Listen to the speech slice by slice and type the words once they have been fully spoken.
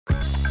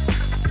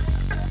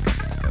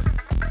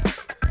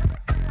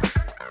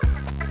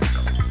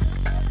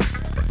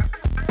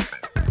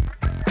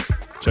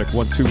check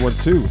 1 2 1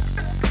 2.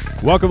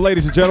 Welcome,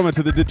 ladies and gentlemen,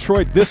 to the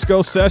Detroit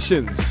Disco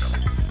Sessions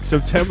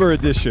September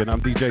edition. I'm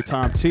DJ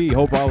Tom T.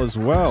 Hope all is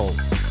well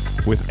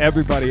with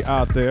everybody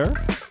out there.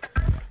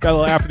 Got a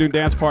little afternoon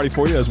dance party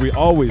for you, as we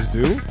always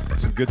do.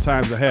 Some good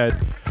times ahead.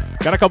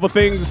 Got a couple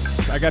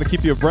things I got to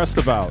keep you abreast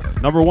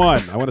about. Number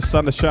one, I want to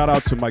send a shout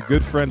out to my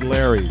good friend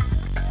Larry.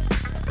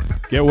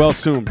 Get well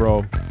soon,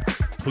 bro.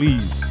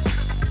 Please.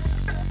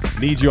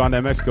 Need you on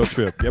that Mexico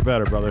trip. Get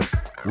better, brother.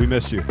 We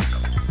miss you.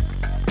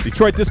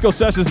 Detroit Disco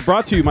Sessions is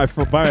brought to you by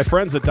my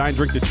friends at Dine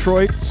Drink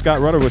Detroit. Scott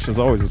Rudderwish, as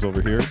always, is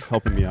over here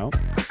helping me out.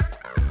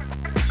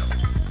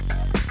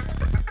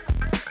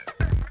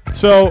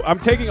 So I'm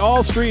taking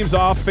all streams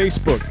off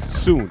Facebook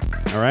soon,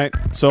 all right?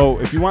 So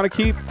if you want to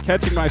keep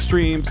catching my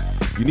streams,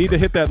 you need to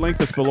hit that link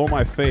that's below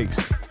my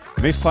face,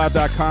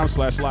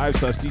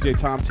 mixcloud.com/live/DJ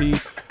Tom T.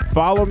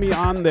 Follow me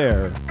on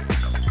there,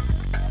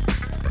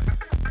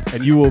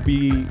 and you will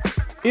be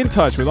in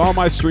touch with all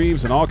my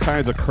streams and all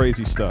kinds of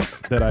crazy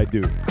stuff that I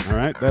do. All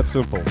right, that's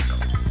simple.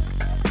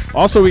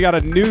 Also, we got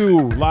a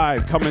new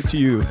live coming to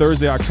you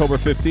Thursday, October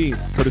 15th,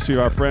 courtesy of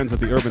our friends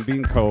at the Urban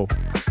Bean Co.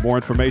 More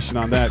information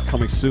on that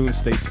coming soon.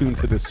 Stay tuned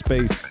to this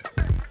space,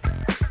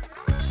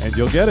 and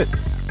you'll get it.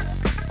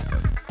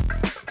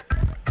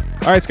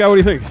 All right, Scott, what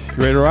do you think?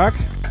 You ready to rock?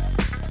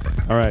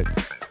 All right,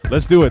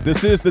 let's do it.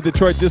 This is the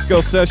Detroit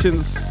Disco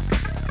Sessions.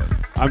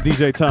 I'm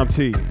DJ Tom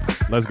T.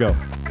 Let's go.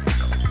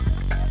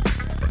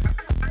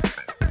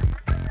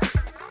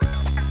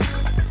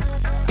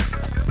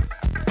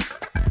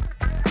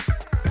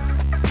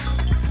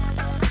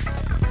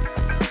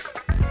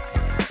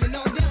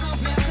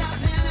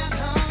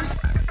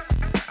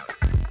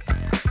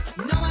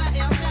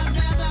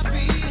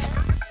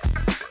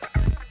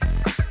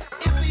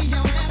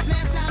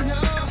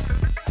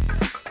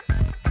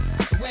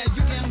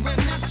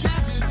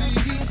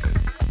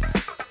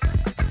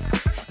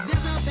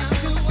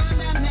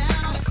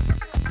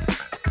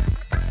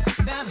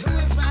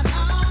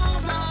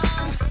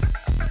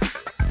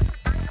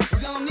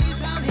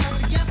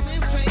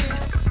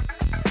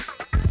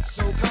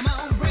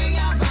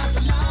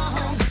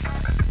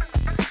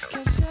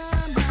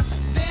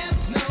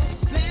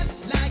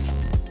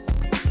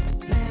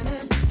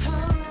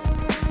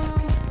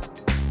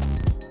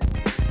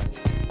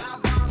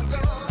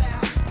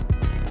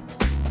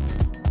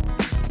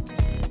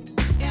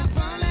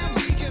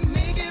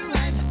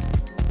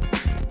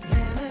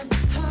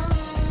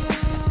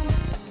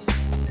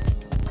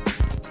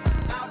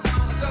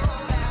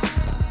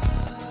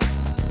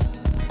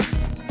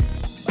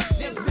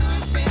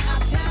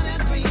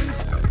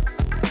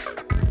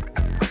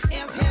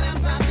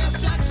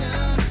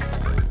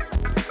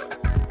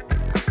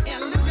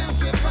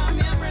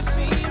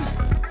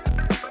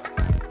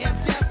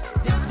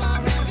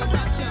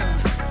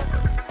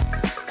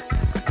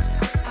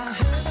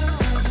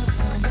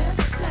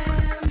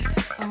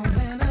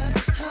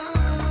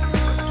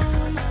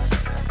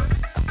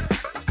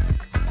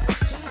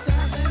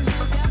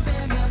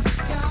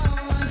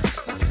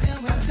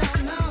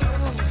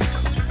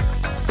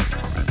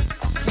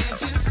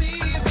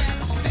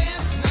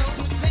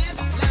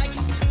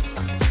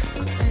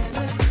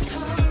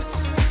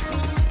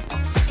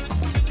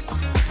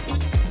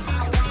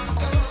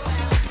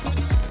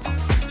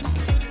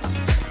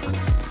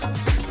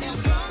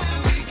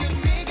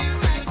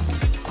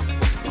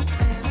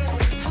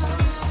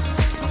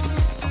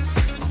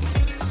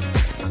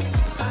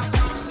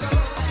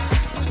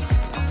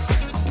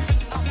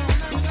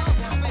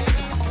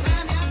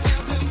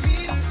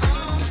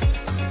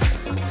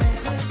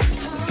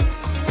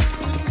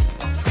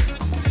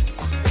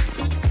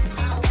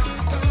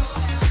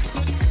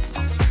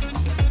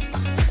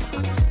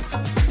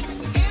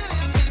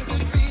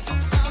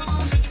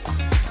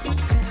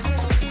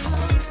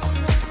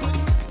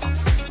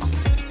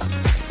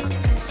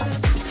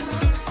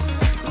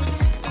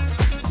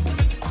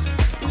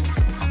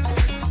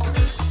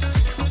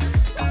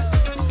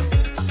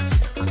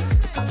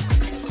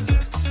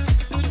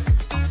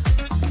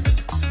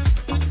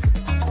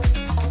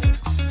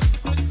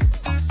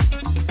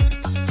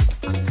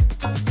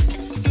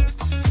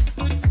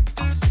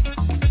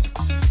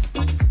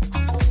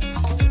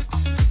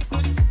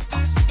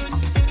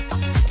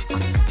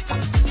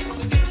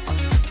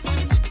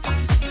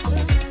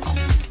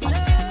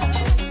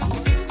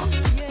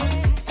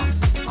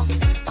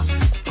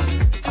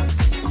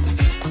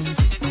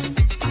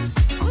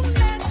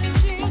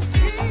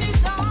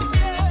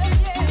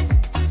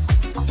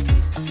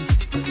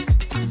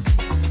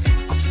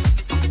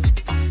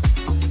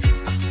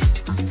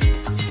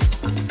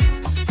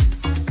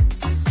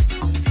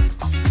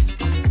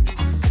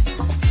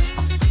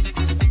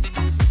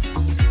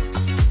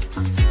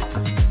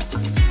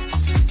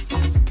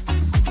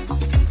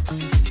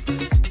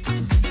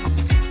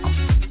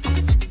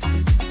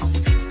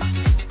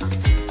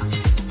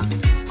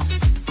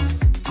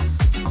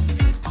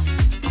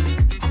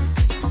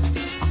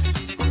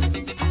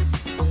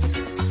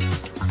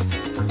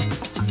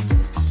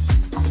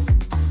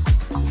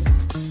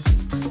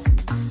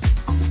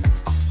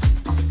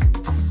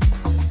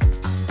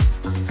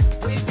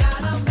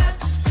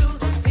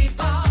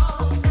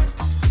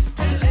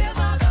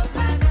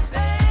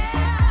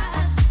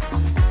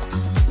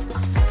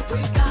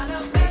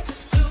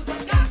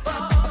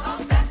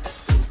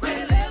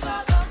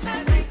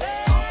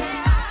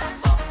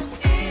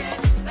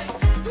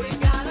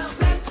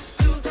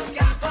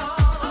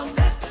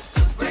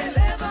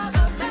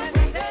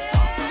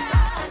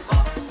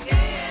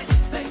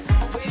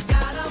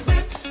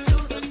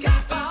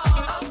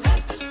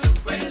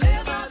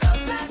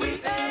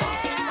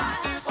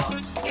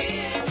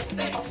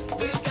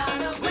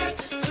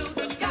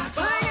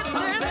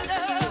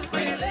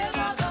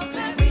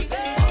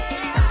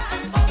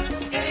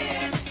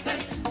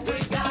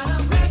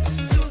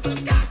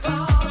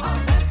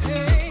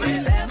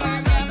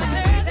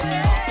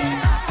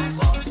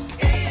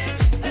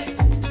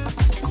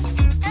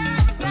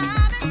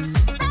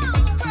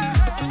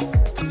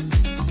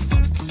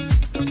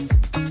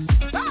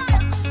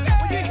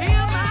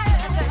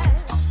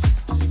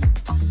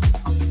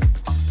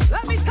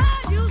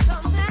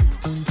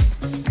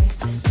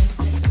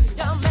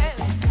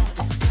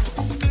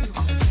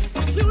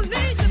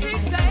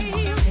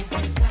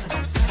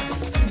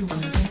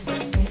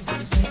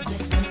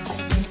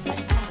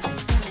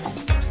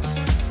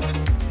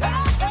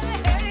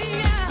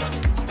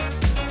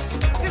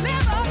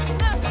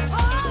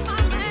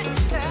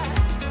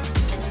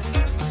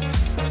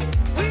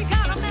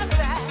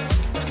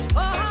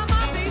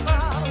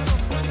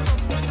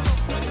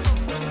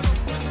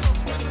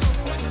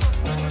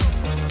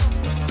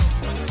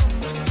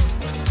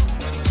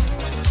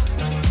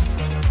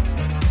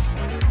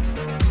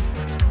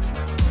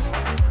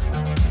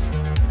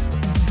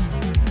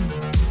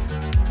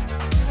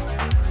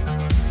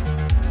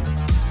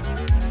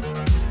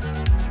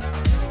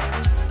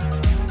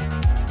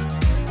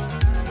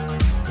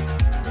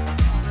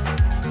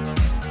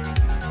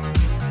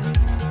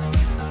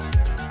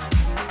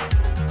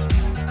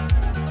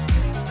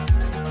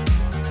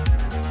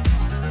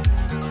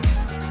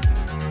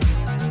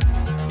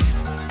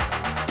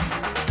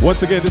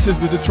 Once again, this is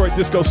the Detroit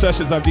Disco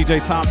Sessions. I'm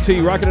DJ Tom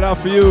T, rocking it out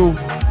for you,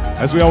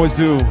 as we always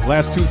do,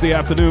 last Tuesday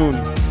afternoon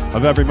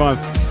of every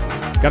month.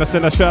 Gotta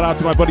send a shout out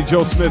to my buddy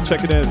Joe Smith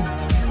checking in.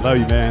 Love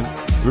you, man.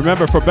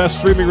 Remember, for best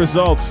streaming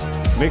results,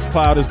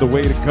 Mixcloud is the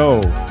way to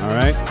go, all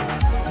right?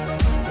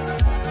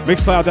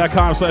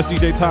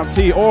 Mixcloud.com/DJ Tom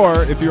T,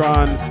 or if you're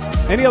on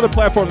any other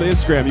platform than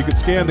Instagram, you can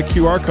scan the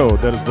QR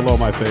code that is below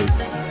my face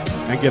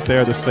and get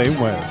there the same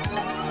way.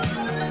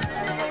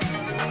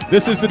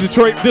 This is the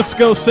Detroit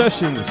Disco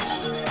Sessions.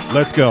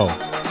 Let's go.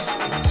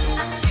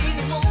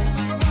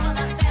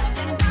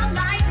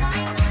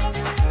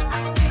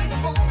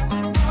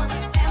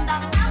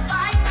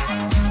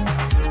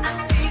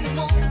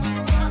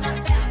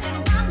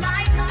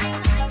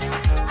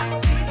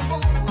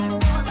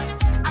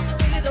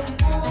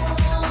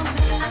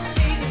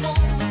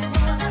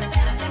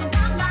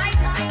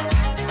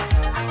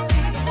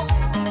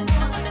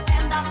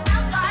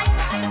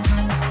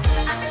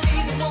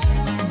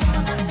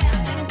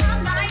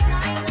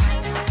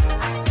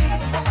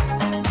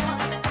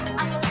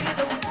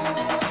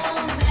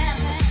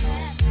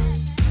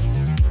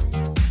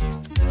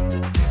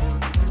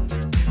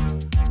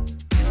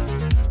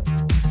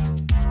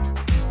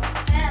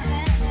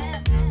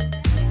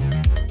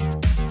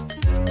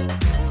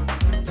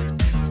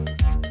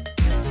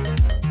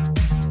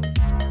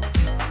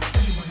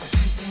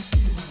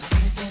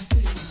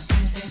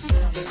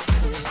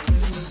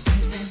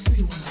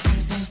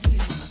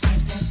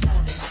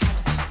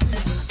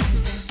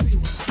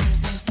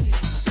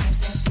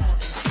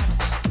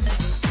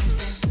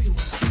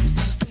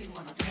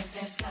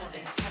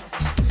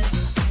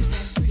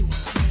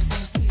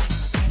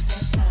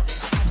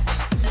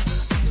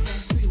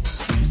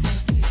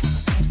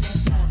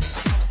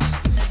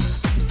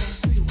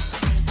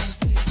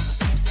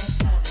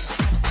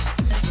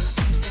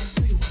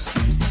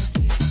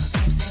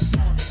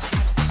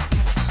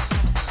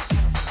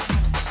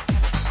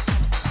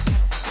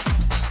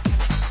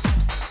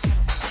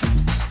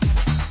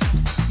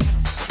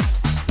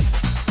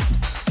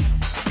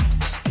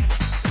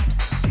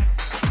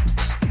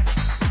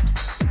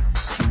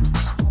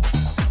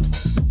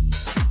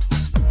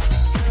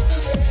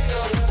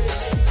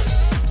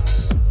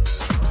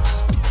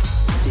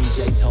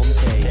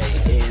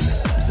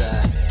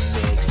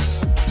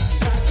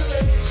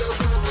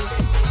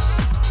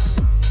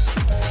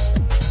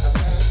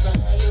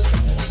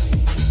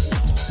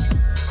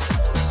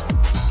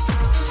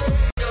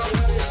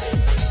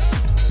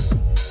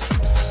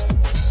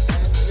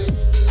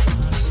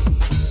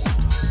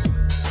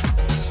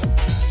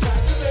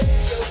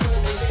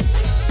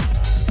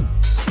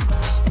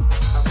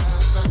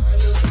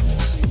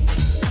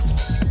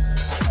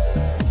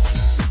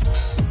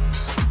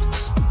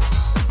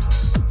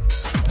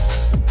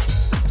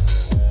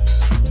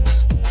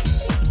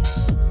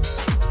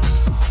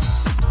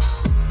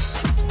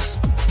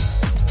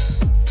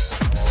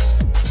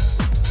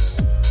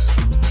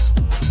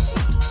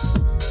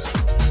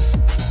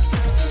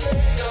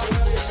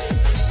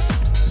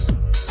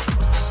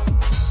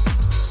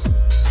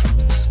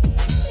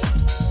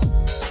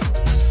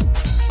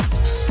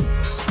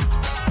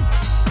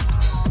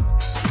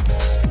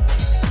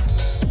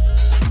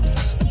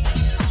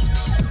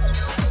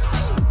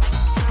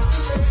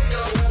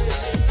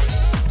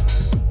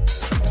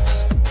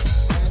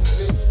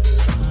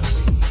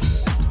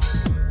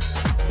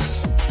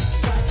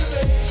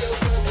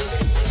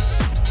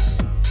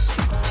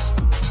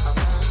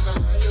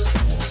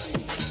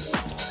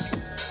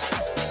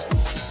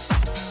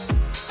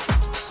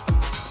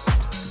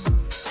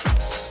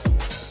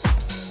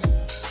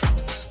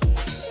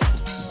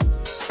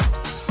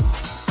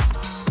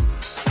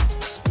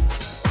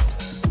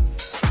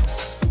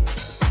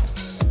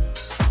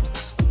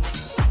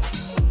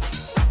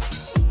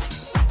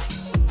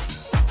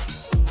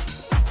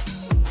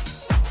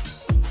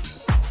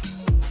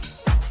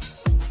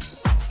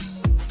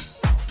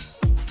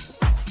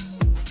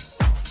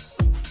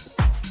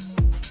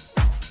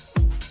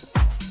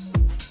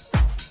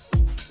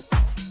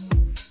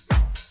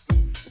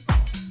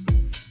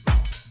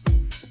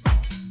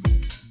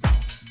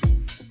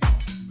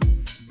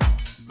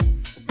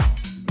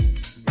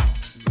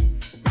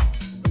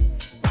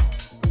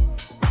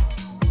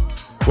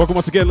 Welcome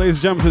once again, ladies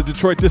and gentlemen, to the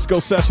Detroit Disco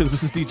Sessions.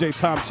 This is DJ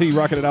Tom T,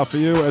 rocking it out for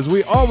you, as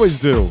we always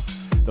do,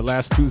 the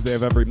last Tuesday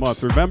of every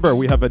month. Remember,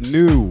 we have a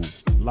new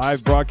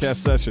live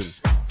broadcast session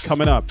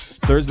coming up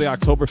Thursday,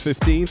 October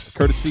 15th,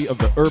 courtesy of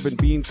the Urban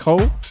Bean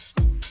Co.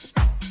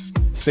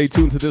 Stay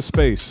tuned to this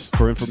space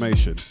for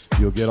information.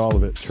 You'll get all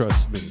of it,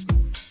 trust me.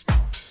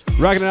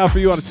 Rocking it out for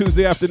you on a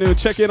Tuesday afternoon.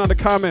 Check in on the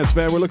comments,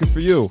 man. We're looking for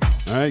you.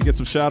 All right, get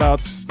some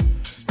shout-outs.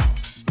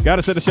 Got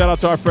to send a shout-out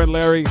to our friend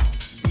Larry.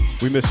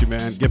 We miss you,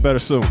 man. Get better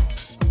soon.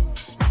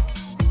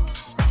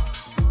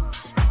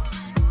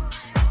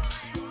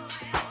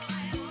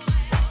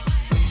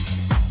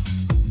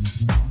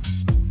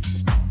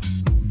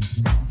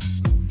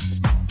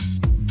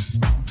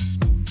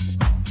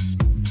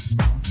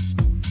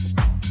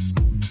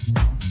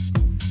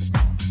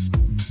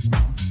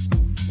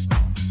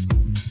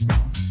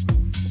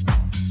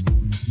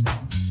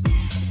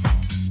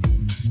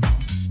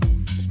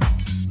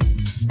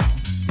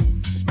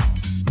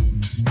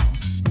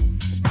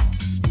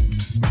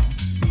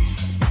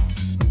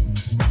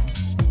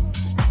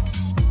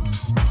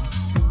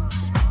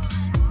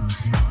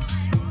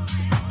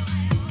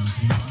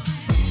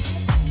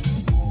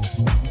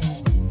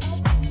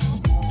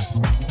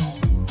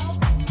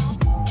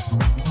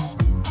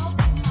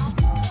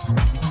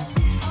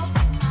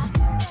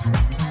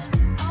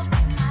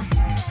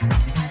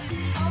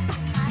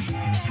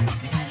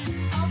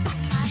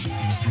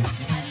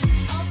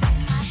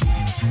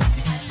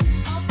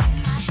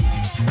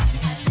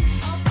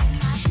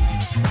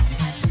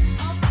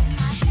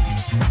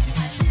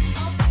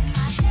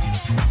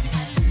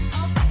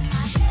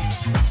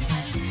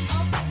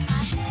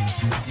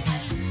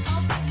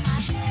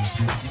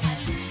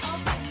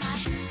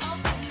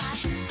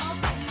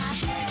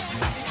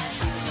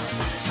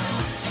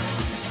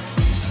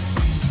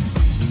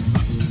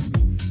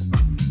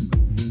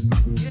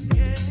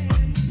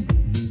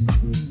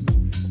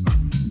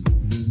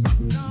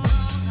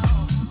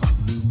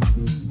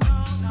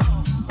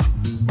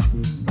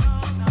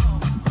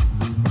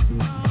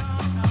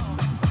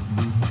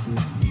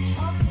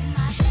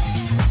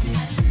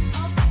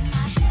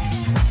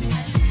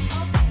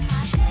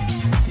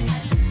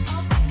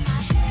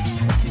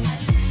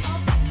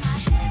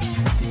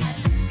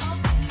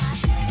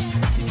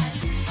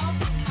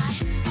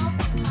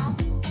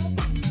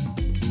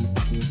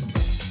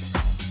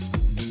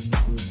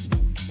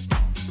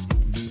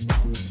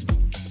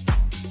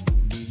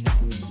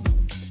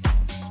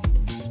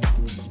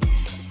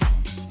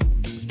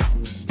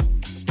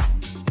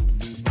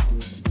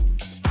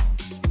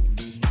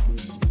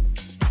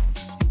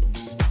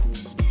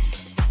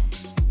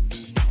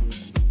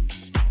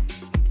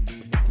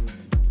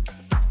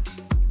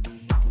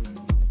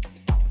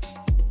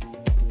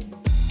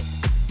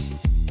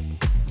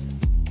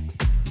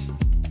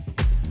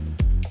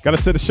 Got to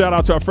send a shout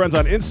out to our friends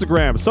on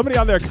Instagram. Somebody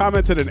on there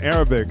commented in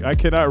Arabic. I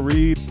cannot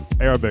read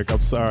Arabic.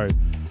 I'm sorry.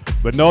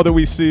 But know that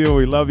we see you.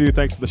 We love you.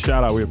 Thanks for the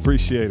shout out. We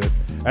appreciate it.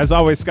 As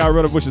always, Sky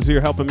Rutherbush is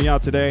here helping me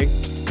out today.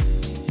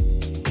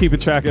 Keeping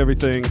track of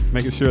everything.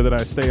 Making sure that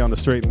I stay on the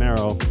straight and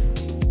narrow.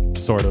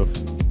 Sort of.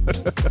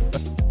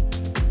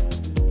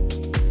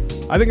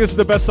 I think this is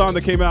the best song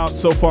that came out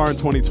so far in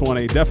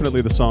 2020.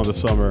 Definitely the song of the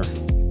summer.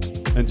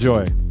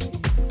 Enjoy.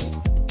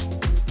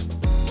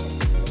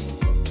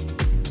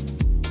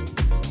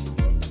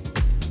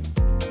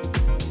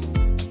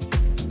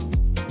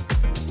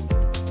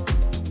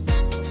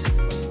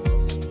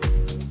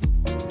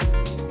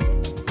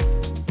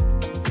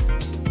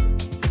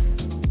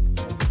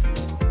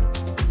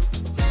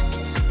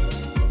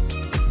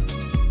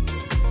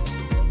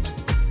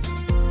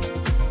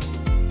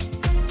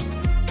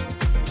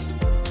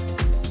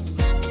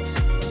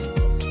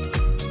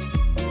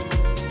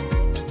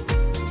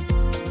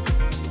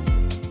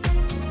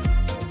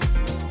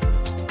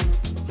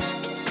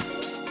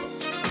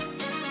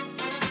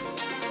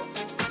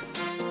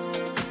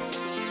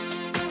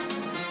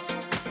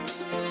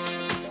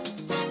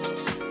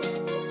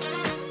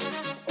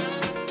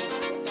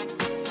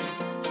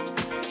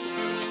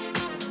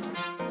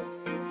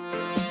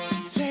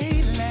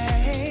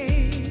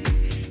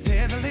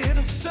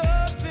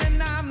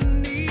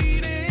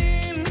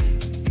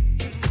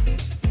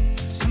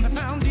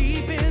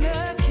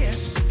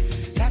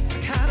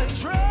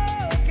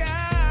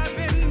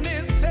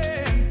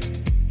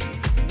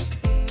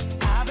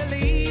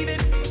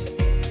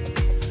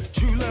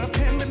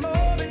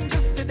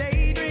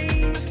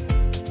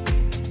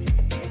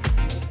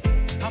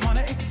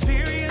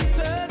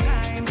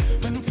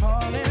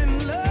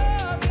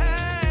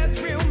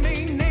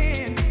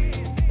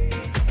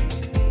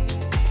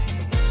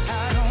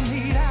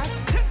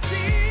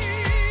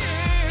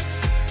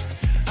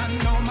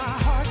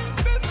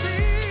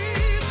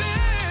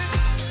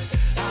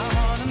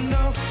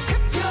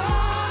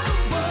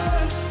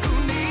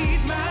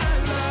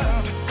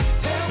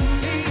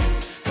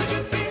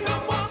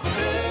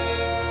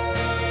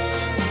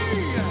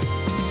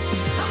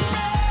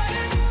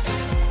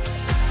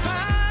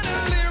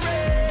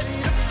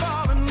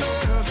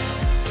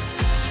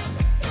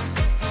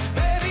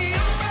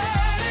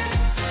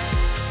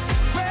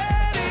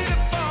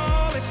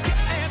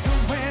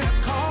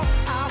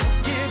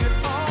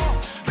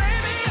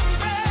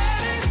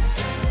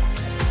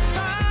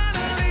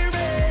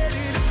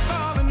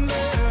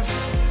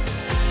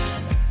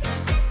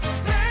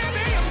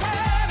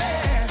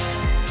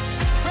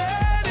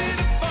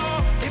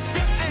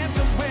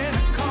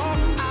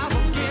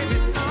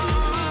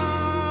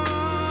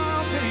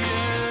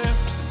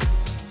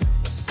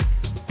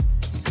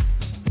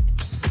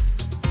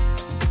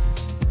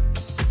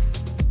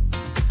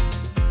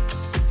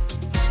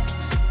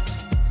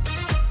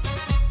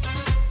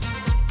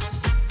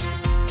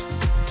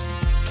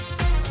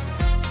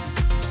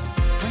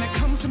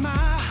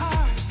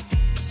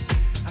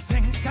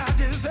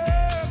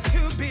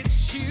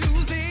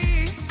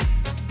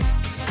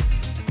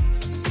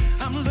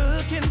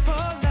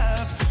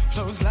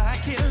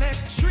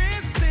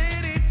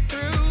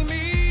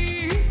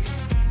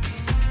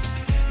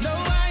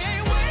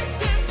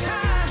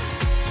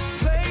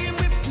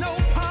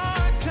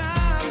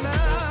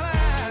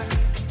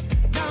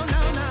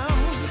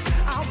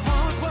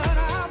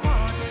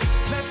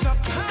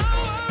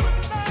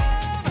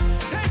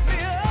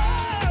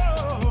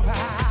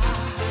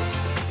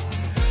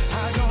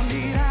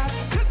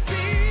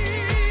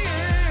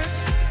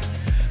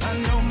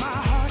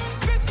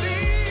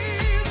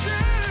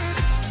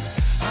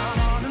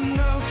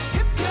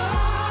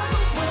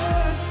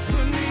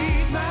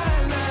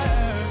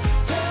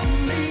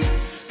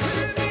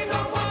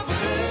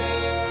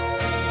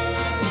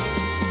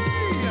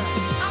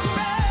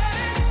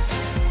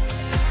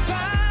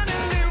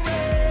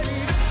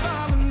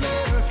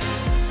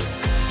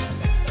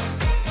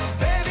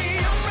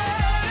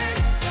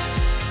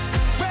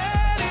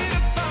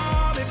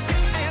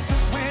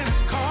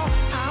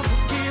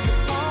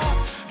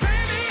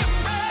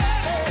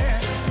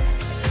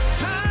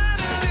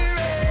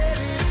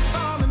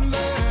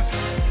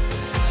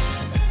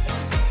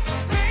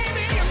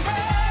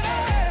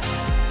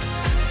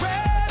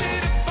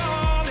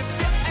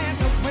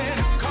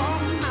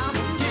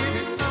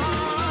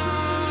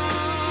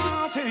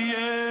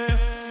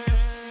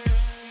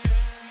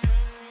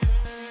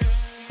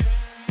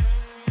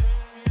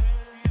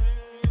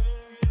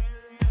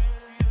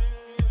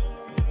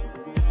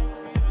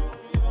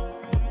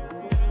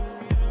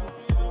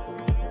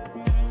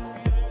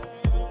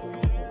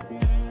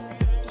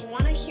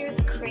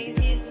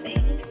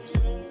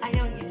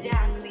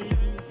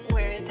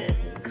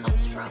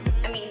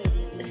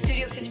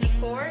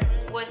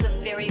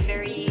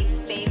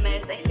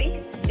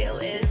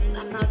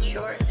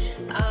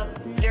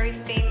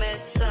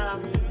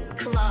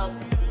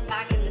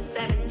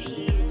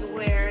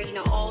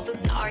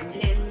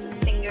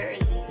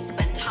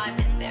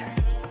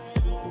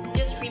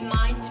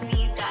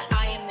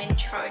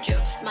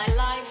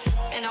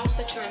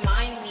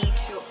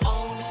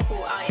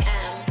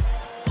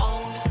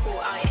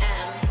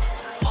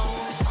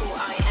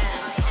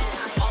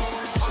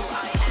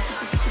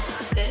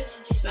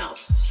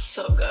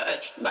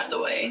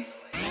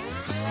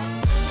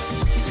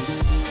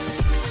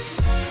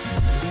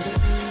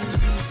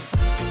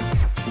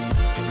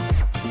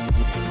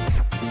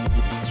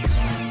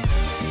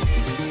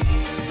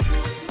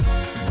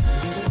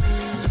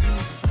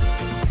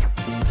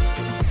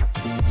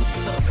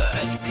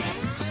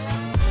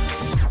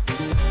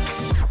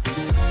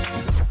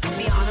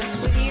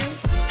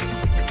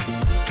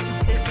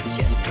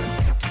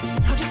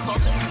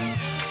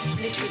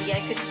 Literally, I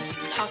could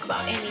talk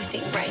about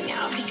anything right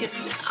now because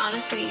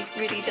honestly, it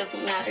really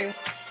doesn't matter.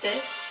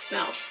 This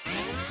smells.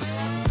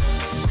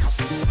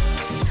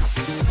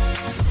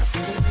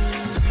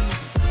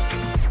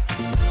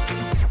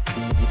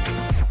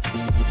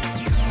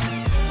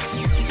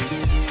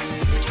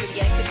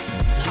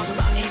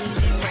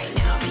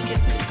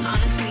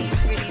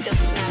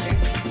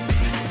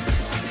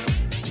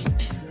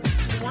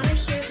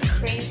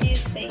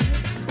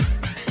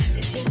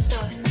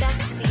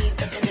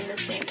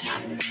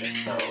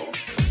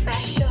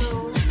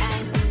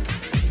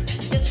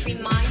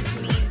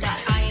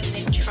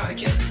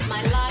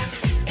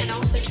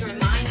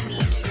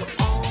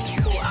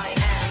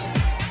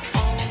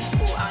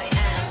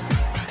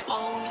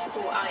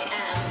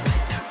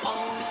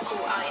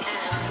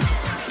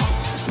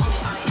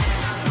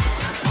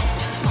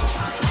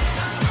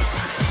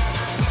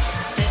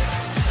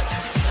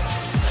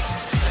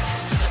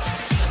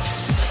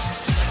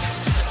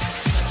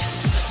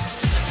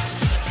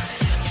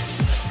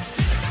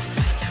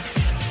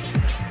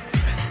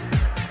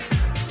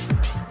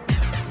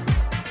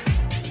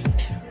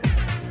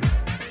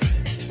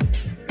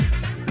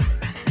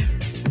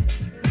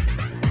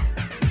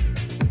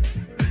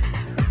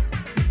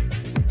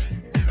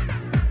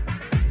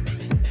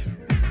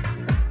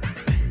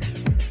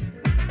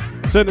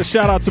 Send a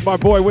shout out to my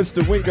boy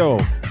Winston Wingo.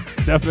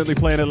 Definitely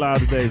playing it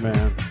loud today,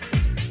 man.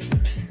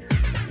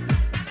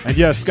 And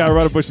yes, Sky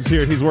Rudderbush is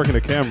here and he's working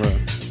the camera.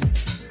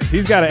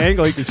 He's got an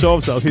angle he can show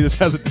himself. He just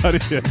hasn't done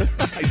it yet.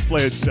 He's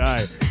playing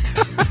shy.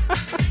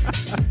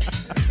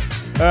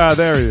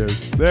 There he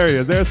is. There he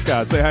is. There's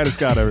Scott. Say hi to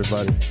Scott,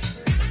 everybody.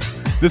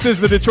 This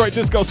is the Detroit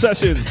Disco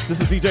Sessions.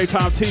 This is DJ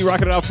Tom T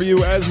rocking it out for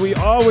you as we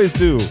always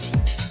do.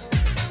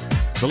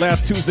 The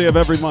last Tuesday of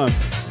every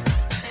month.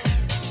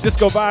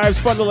 Disco vibes,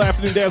 fun little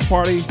afternoon dance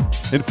party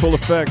in full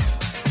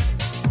effect.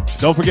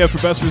 Don't forget, for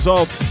best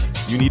results,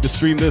 you need to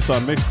stream this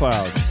on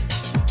Mixcloud.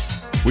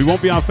 We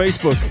won't be on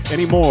Facebook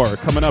anymore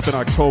coming up in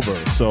October,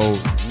 so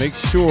make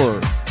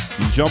sure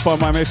you jump on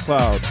my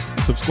Mixcloud,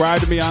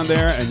 subscribe to me on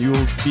there, and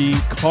you'll be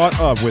caught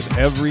up with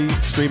every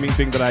streaming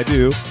thing that I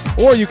do.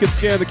 Or you can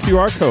scan the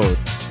QR code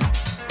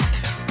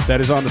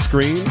that is on the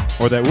screen,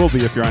 or that will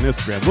be if you're on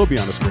Instagram, will be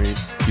on the screen.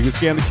 You can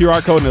scan the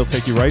QR code and it'll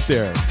take you right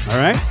there, all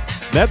right?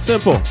 That's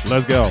simple.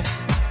 Let's go.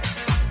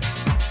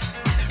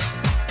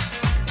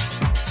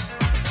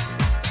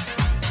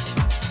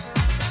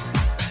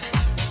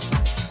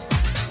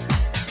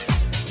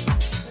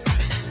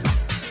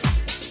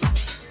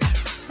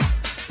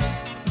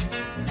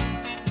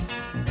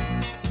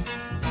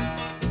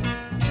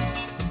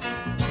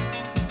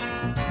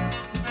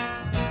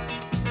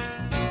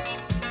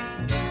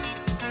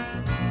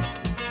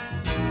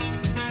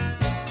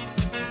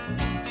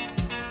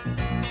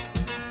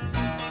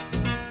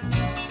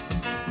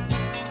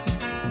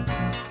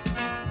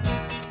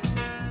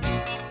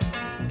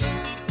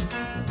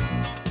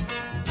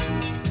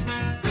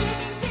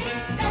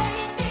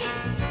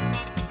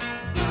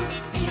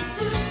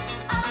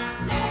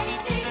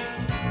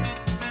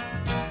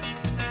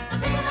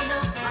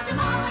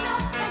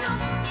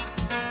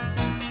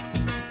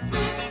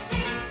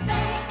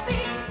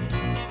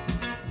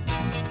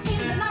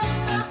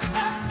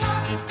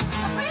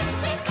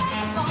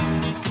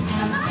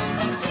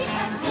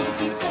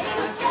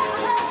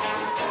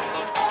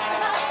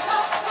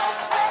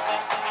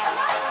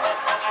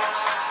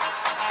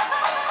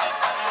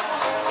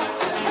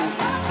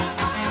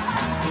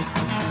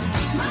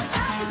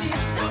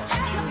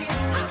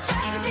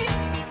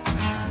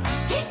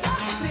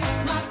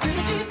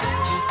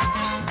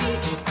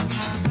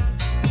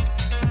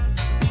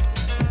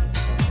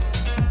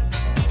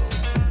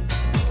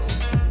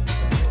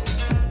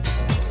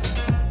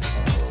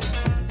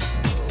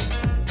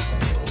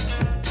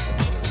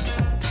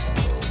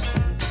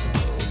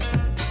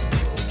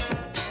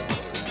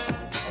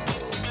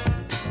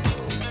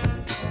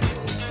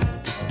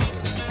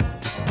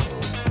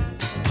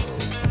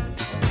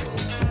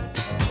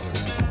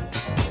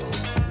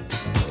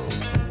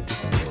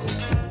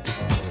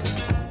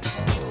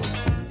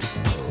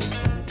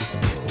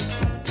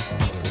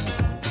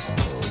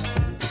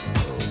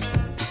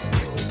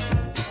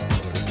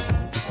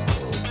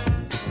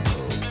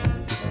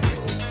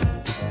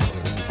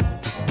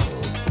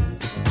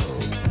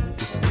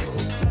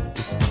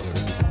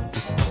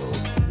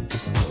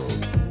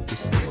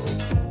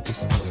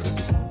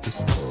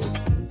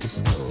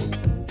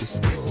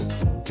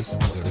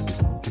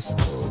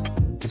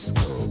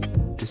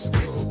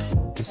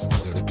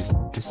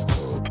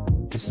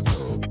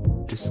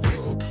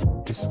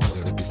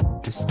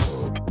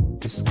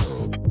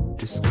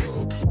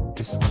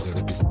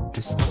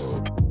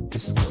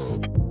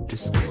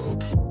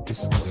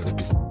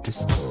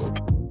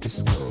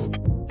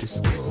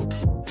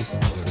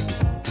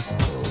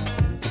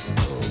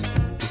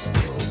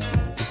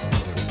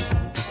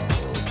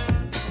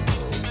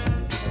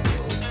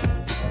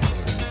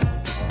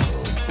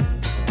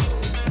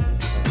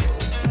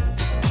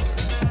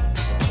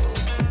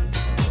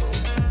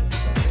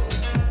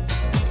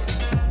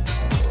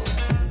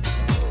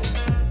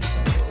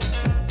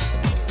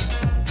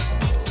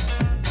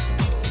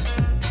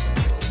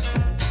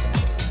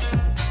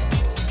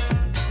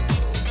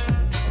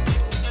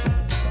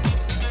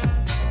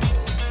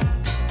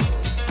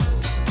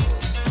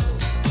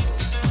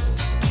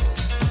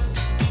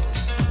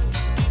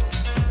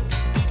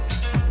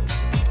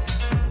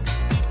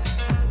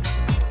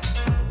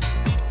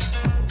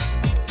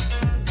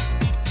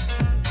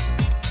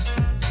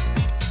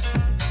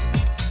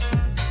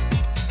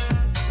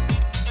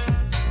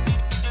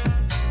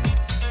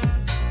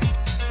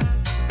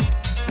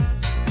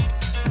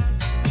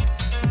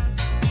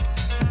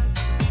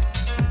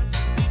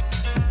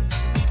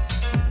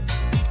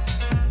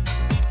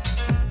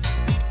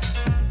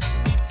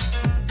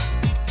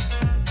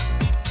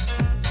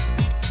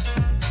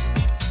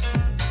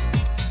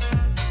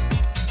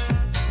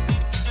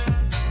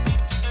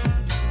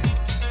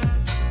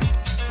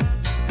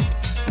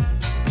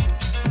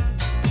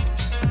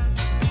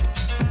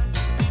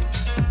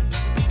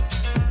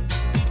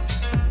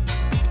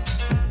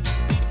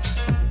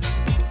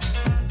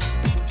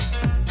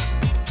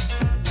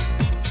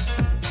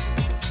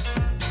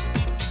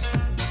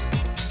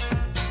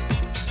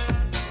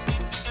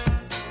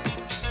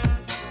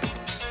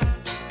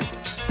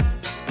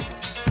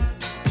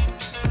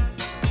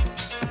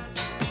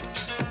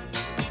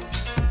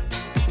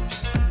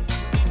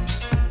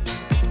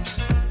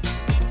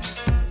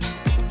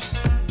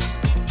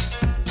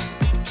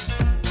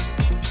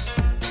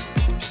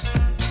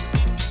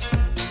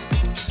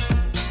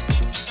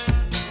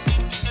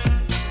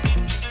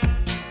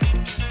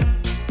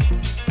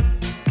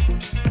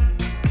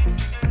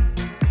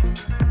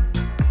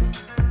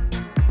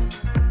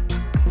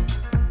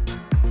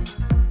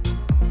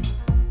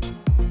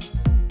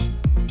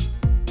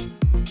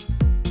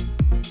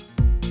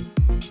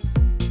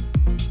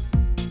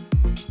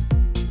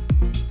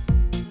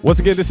 Once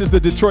again, this is the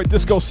Detroit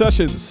Disco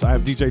Sessions. I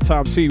am DJ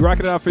Tom T,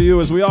 rocking it out for you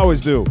as we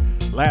always do,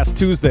 last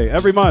Tuesday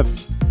every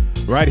month,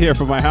 right here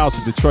from my house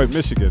in Detroit,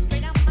 Michigan.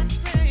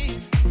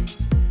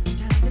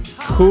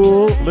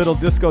 Cool little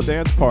disco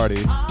dance party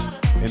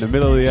in the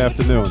middle of the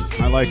afternoon.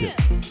 I like it.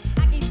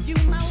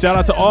 Shout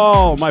out to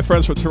all my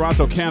friends from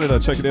Toronto, Canada.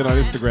 Check it in on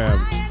Instagram.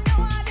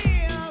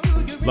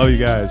 Love you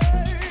guys.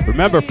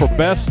 Remember, for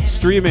best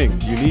streaming,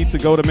 you need to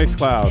go to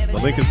Mixcloud.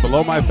 The link is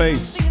below my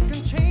face.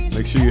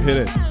 Make sure you hit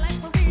it.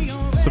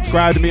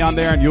 Subscribe to me on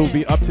there and you'll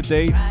be up to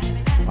date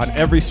on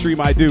every stream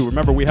I do.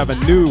 Remember, we have a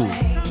new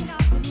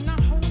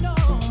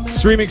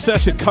streaming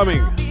session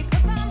coming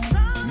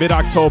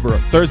mid-October,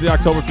 Thursday,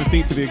 October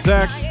 15th to be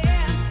exact.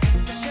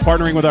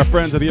 Partnering with our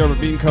friends at the Urban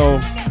Bean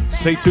Co.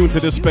 Stay tuned to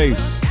this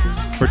space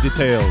for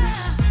details.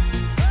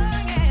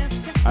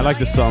 I like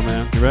this song,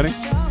 man. You ready?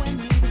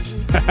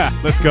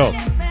 Let's go.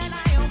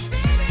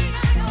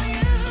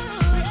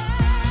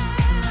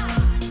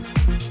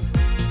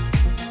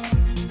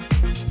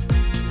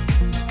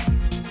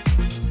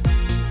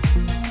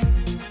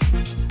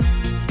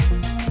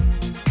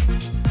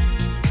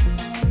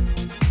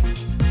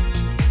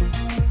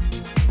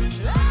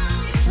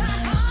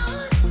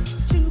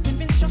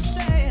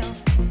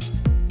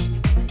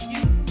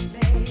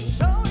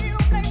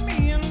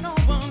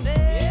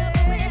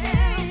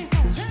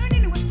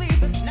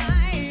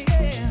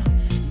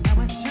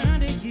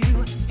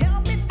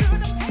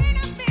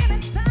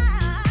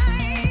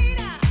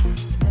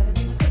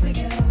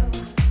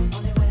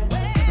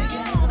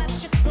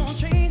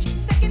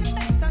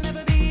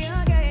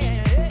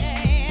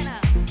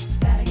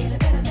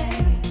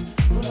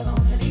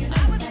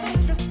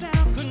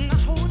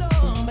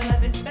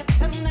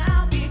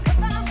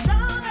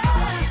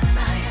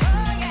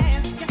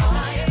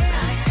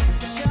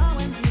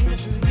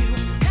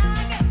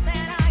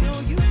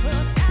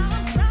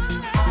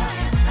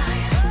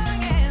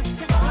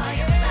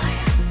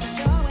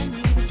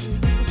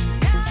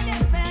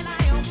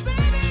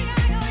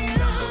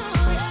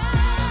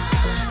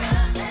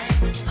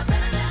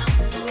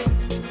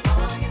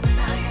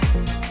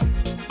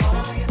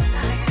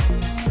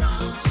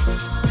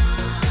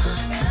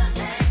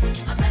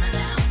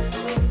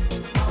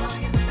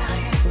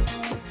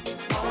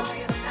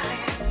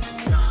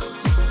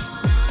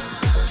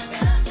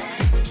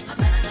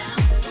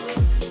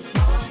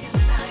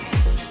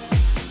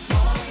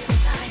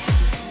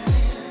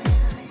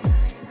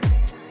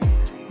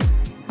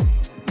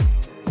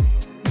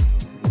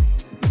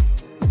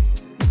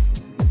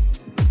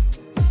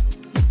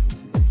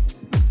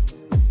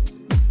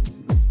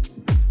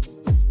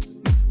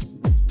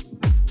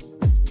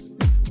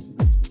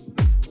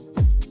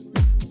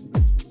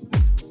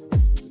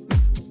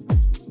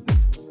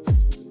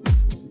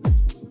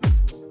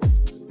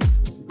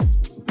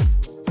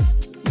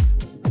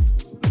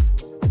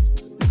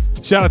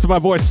 Shout out to my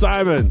boy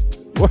Simon.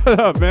 What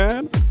up,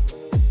 man?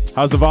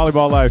 How's the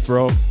volleyball life,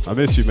 bro? I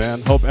miss you,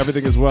 man. Hope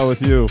everything is well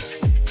with you.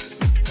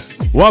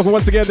 Welcome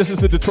once again. This is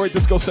the Detroit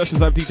Disco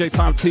Sessions. I'm DJ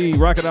Tom T,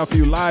 rocking out for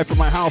you live from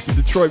my house in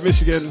Detroit,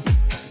 Michigan.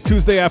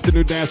 Tuesday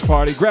afternoon dance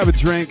party. Grab a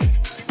drink,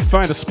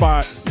 find a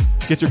spot,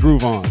 get your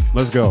groove on.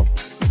 Let's go.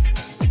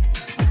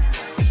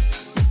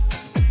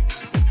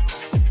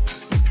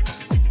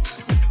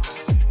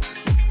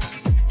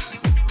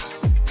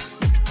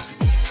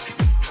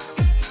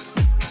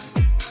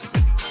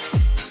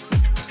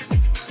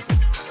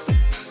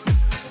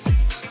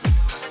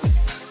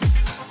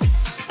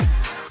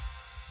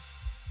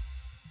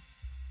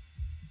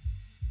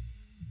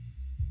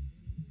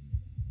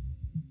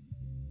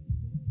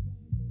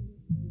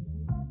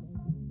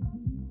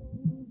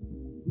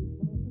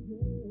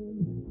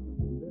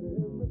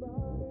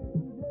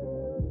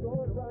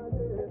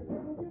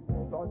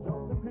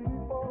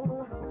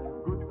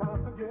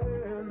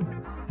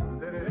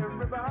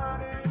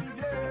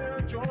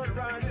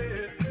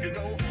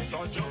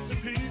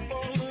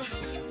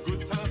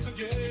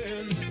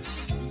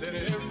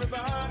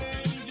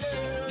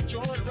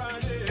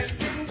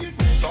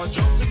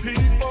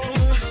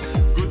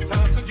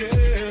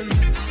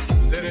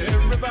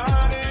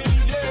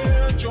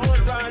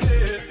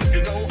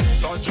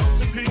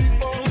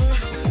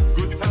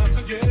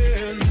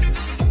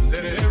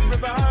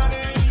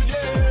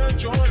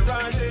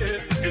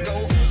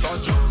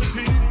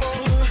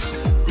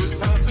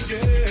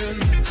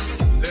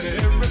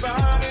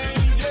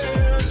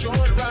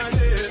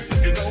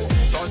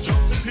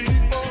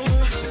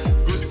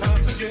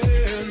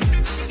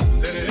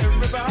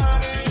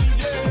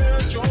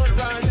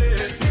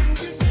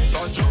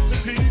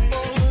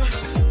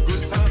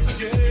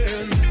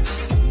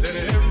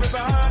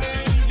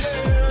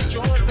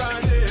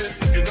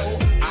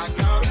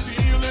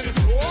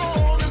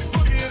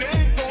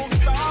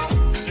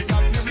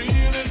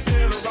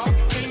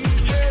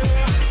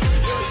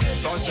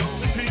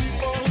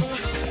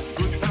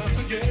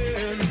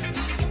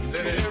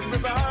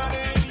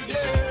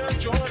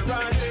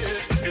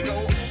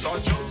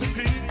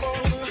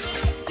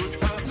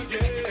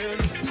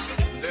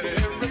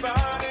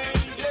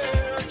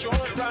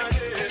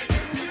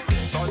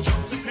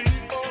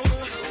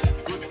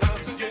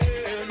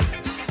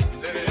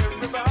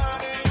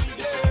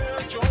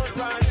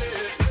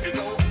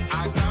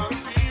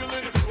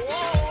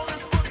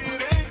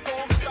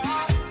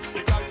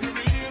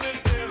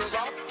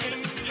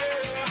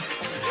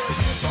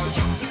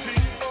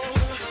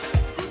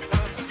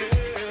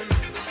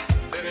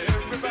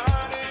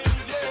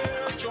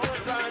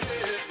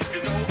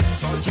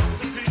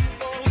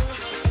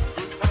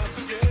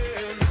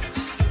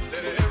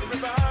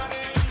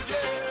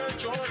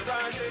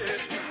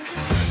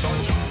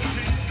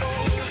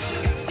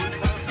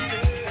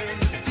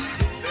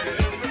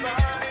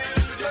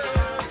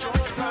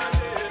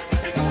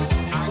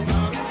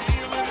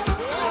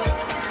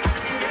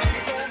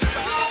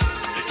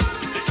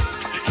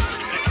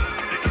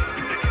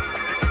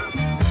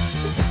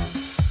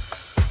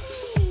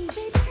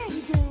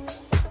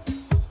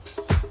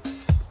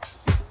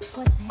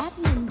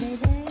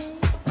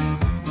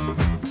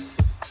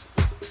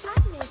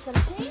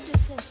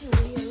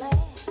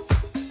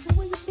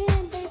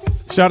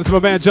 Shout out to my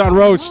man John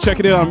Roach,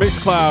 checking in on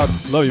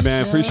Mixcloud. Love you,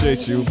 man.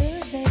 Appreciate you.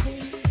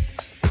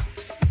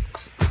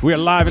 We are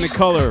live and in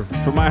color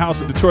from my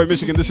house in Detroit,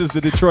 Michigan. This is the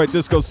Detroit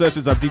Disco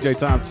Sessions. I'm DJ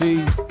Tom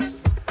T.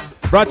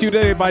 Brought to you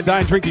today by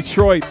Dine Drink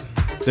Detroit.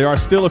 There are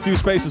still a few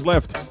spaces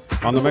left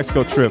on the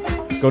Mexico trip.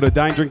 Go to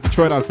Dine Drink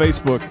Detroit on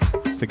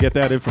Facebook to get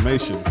that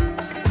information.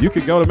 You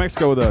can go to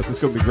Mexico with us. It's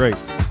going to be great.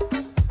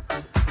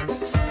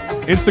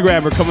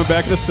 Instagram, we're coming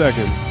back in a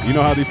second. You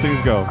know how these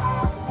things go.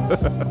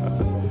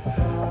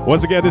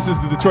 Once again, this is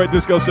the Detroit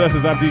Disco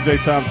Sessions. I'm DJ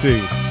Tom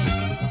T.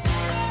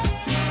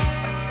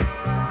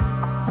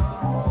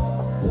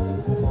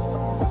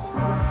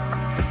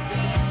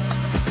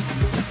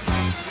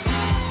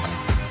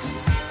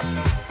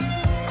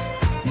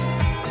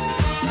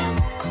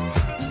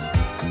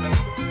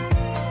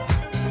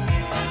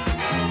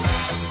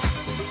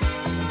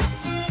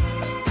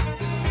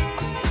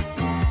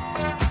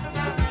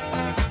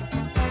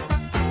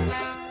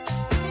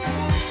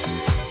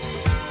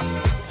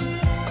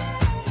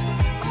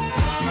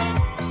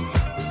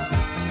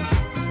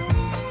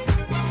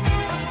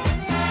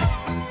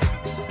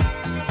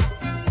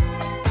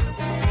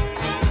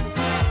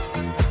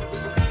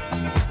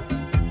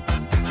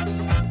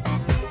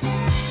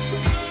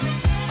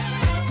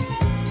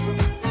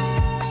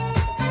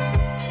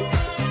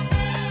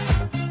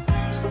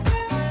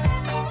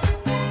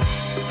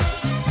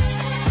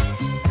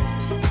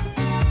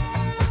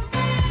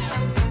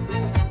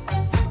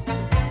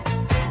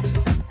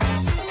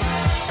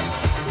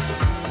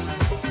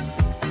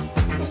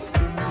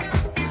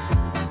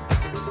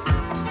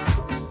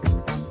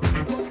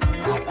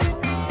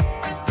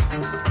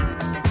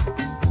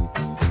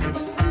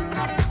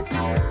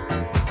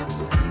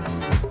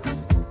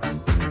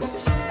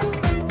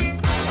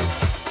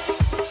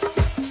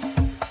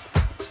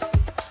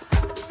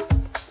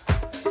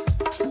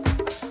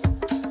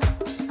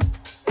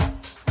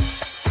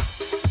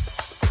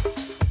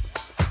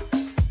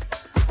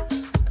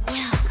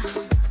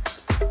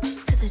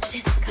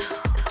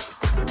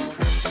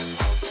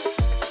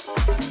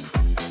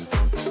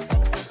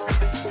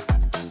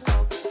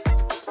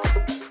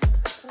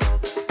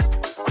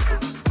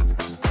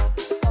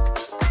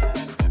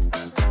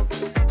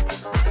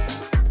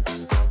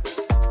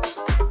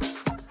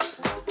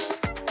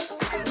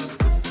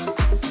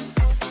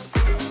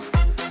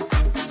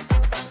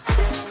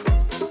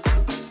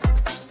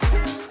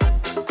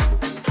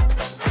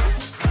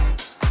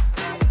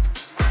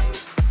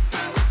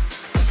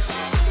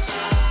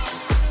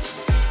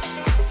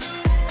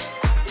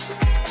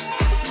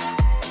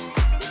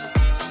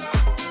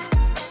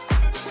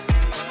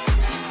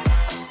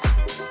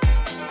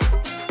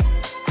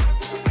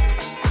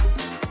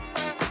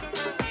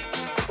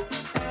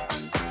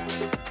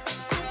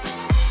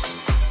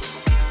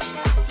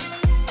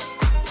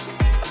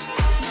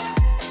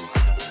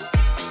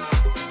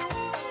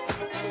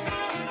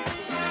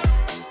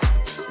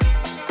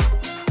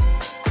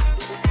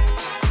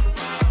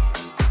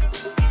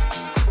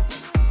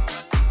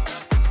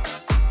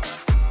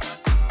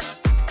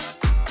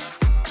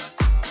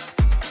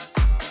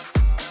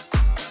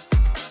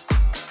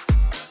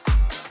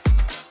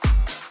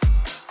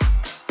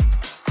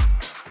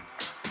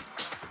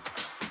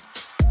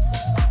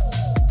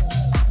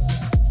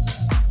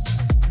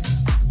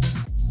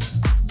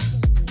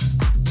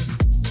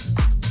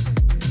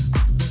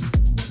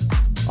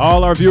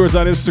 All our viewers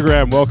on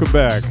Instagram, welcome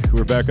back.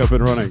 We're back up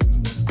and running.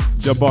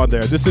 Jump on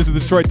there. This is the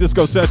Detroit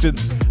Disco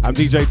Sessions. I'm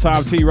DJ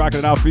Tom T, rocking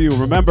it out for you.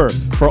 Remember,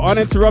 for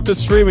uninterrupted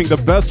streaming, the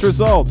best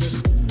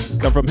results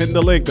come from hitting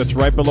the link that's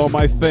right below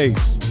my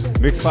face.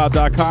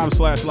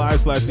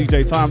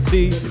 Mixcloud.com/live/DJ Tom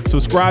T.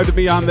 Subscribe to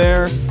me on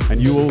there, and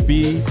you will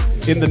be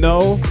in the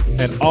know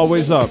and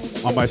always up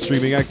on my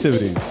streaming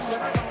activities.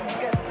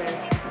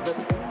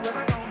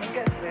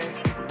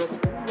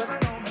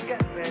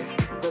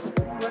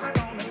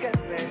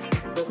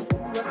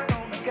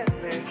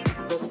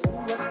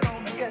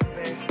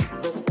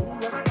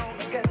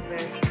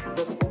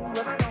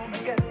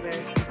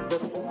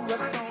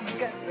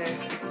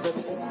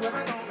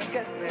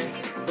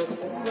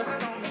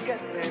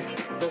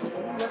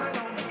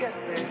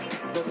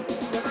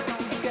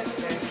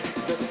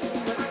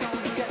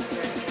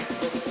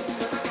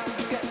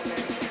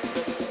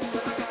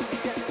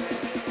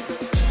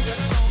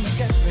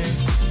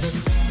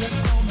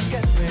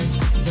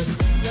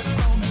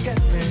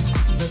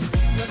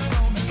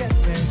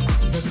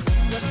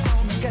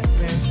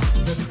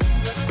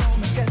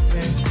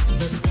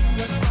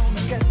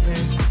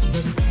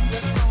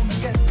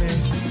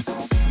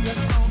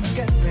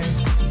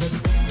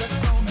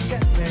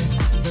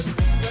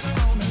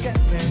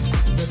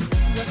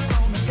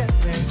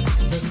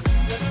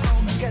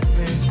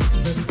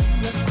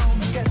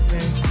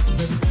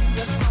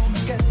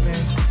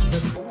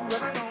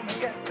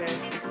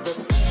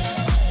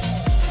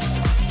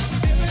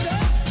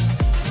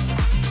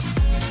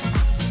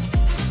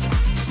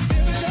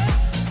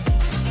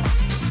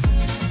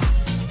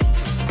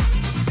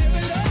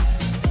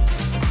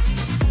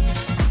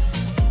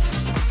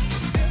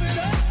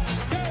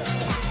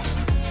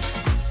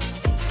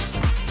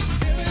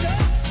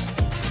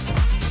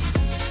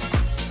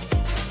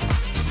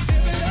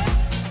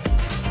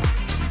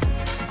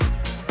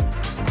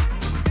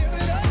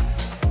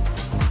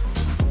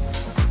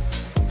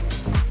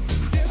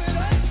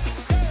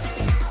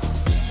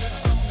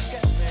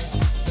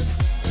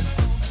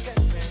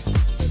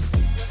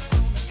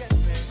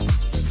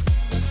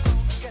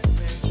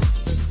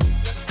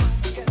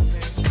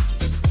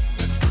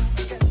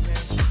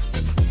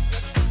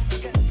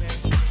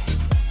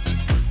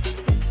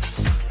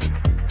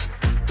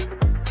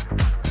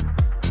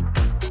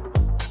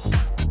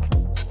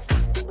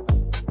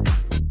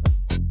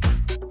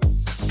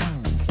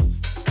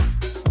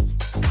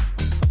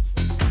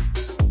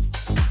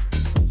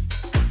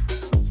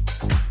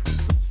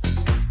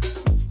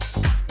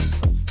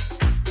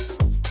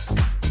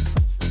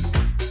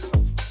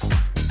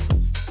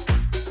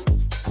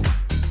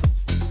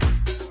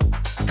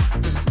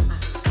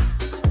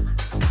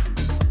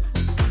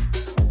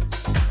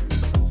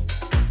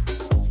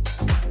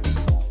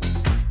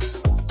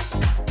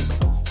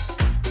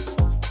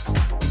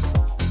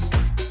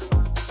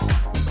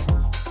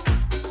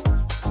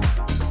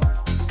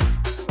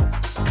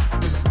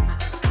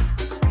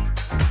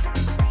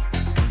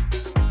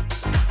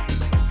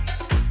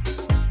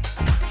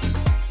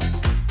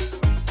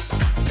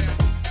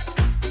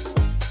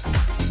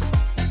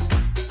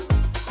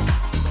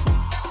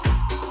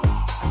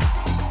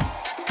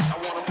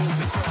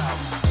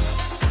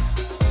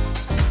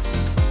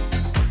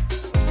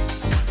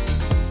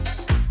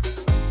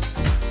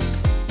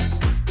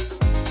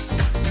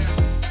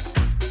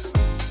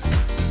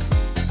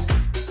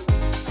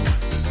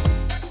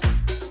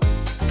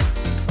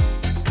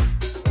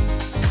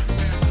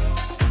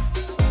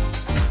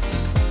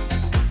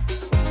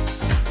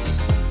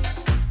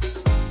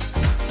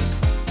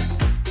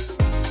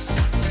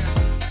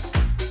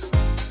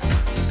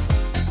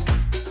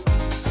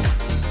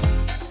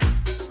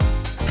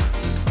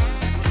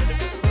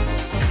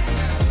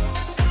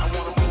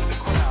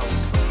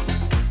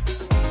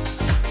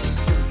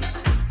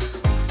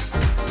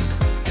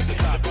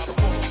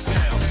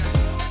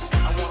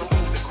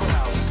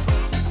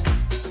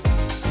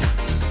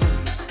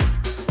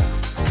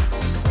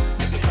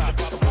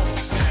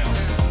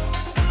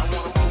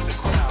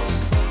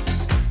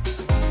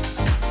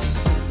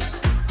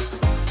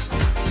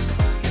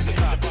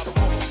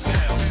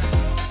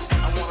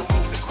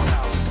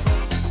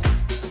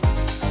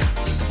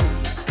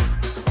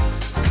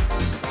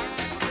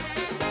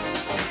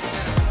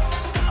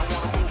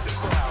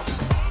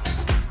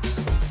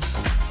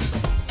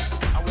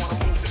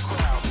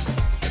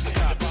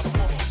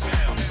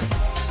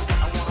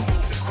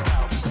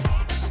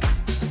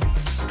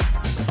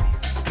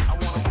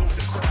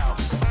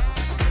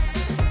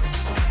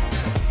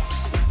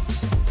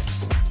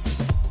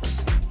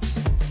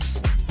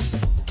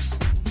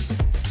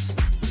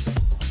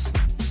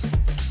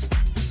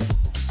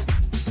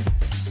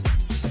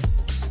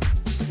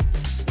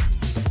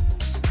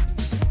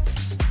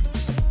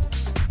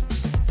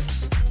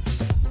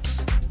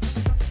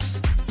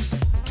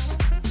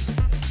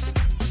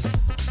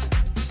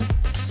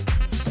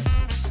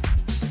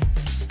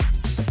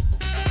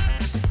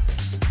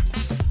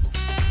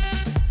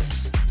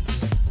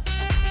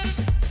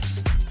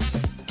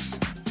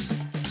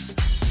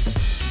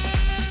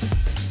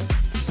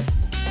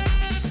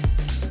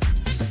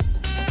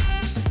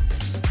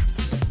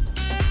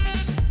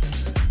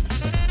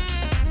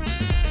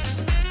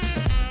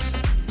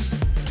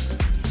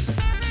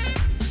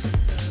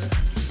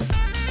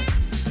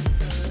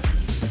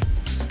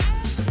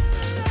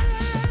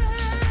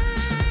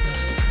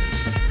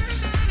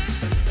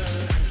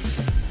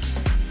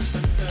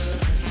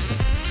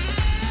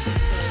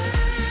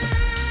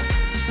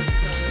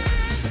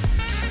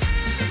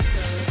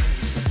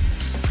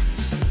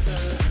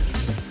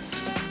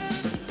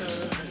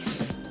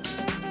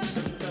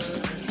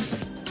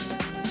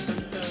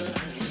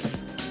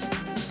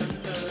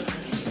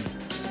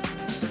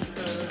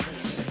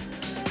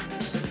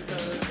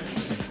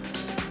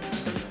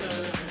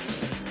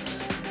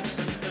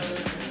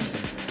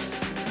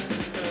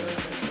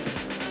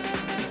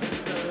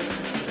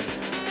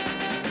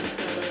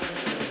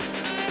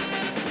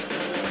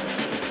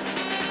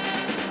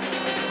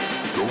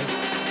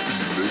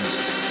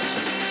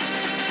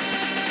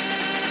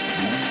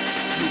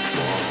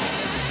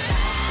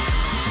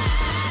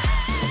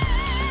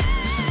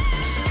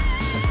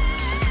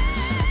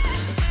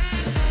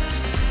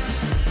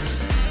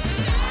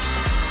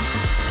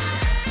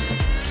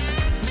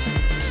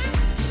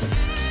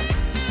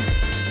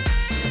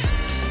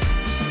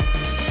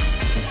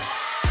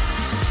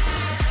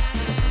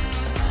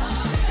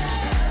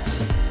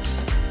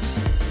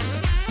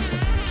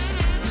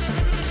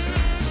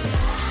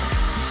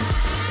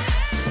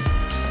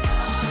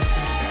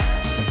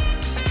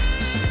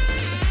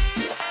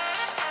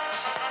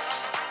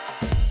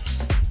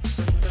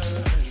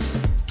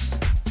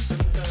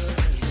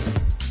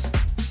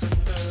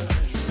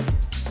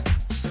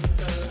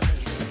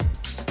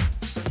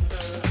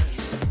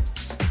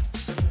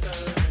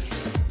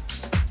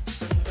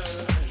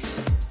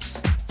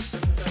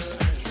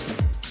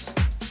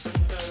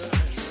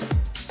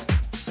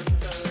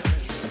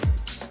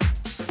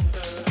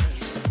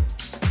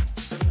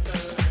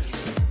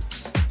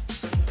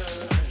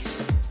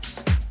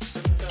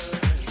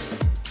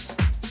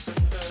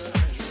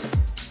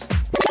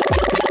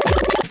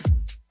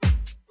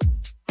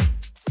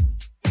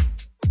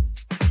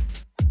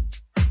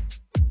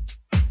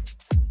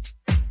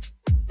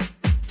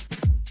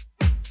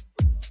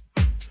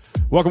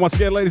 Welcome once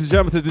again, ladies and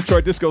gentlemen, to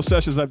Detroit Disco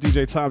Sessions. I'm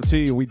DJ Tom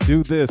T, and we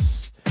do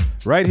this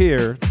right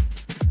here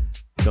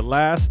the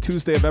last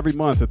Tuesday of every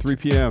month at 3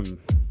 p.m.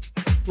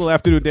 A little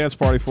afternoon dance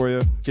party for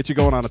you. Get you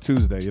going on a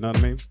Tuesday, you know what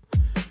I mean?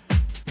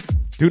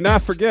 Do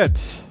not forget,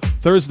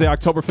 Thursday,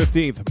 October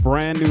 15th,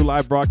 brand new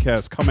live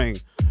broadcast coming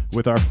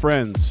with our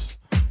friends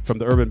from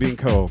the Urban Bean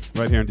Co.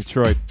 right here in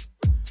Detroit.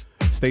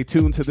 Stay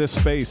tuned to this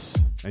space,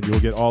 and you'll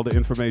get all the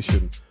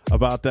information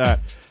about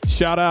that.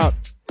 Shout out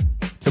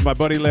to my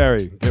buddy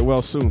Larry. Get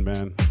well soon,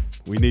 man.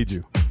 We need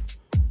you.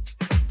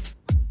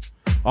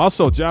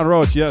 Also, John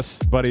Roach,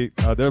 yes, buddy,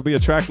 there'll be a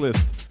track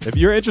list. If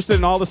you're interested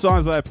in all the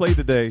songs that I played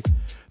today,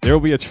 there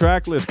will be a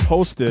track list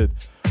posted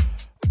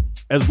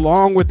as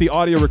long with the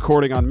audio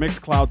recording on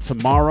Mixcloud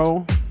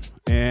tomorrow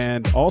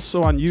and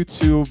also on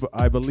YouTube,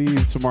 I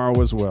believe,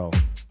 tomorrow as well.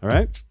 All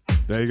right?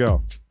 There you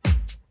go.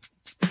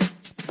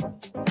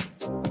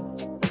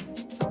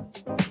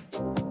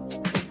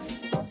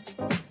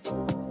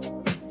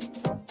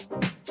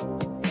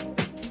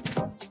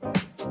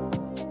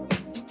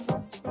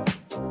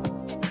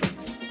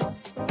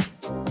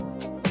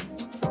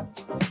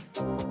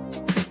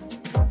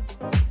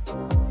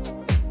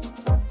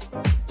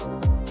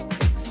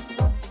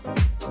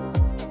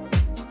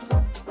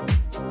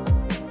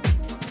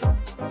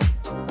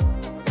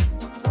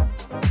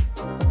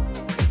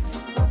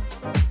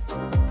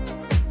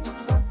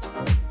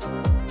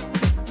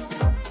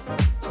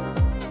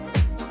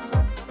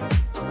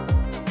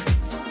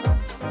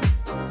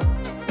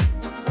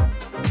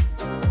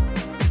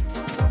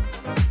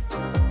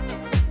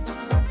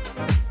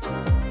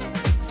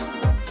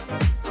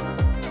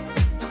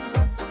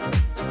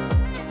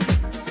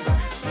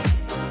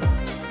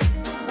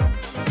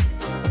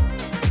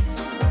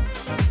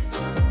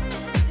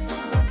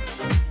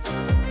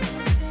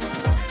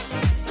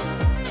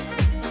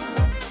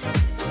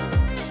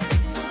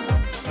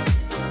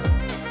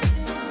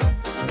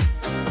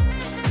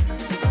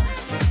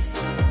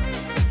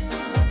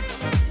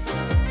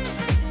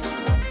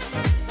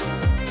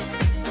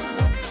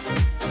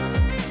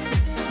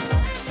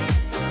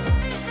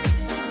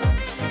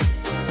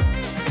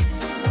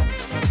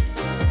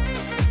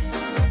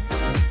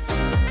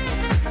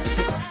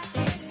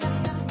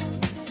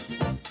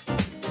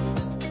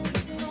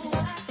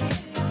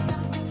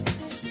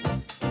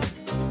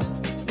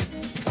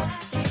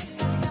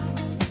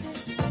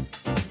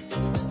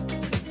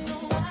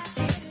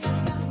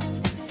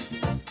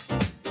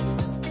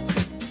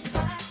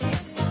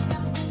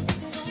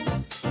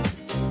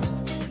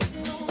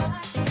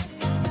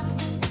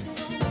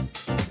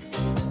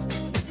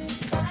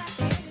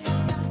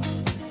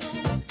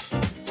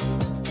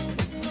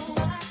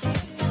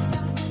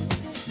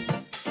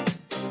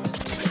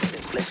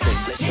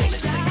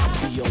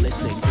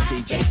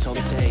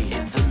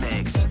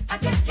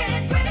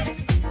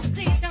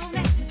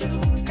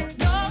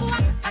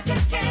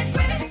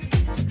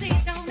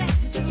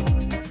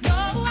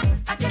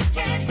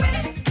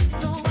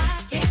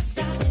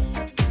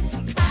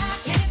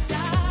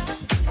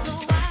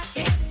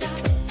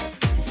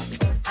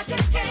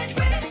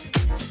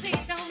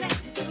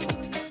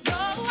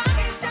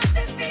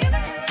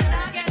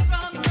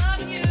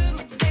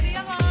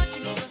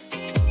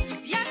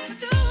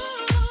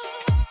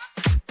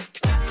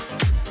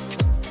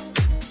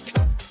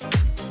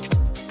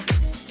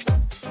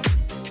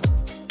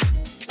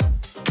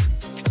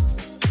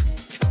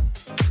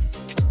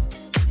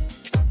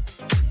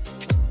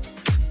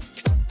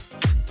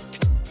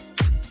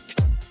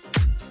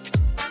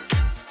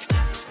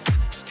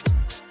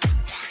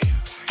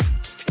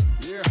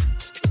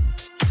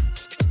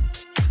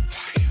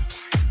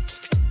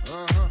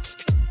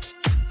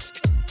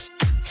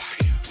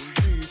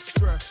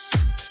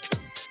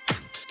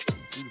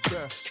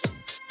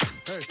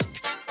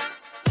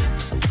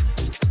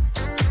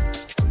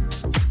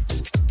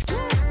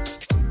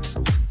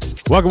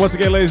 Welcome once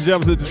again, ladies and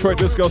gentlemen, to the Detroit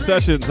Disco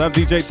Sessions. I'm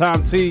DJ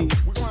Tom T,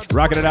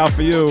 rocking it out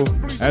for you,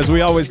 as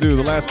we always do,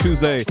 the last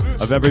Tuesday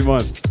of every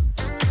month.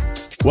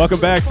 Welcome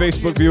back,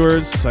 Facebook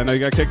viewers. I know you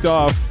got kicked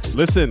off.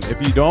 Listen,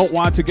 if you don't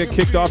want to get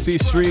kicked off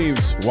these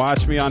streams,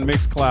 watch me on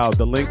Mixcloud.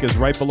 The link is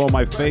right below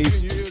my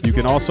face. You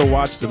can also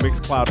watch the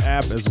Mixcloud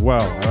app as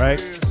well, all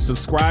right?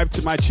 Subscribe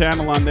to my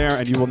channel on there,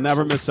 and you will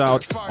never miss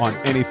out on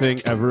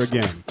anything ever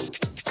again.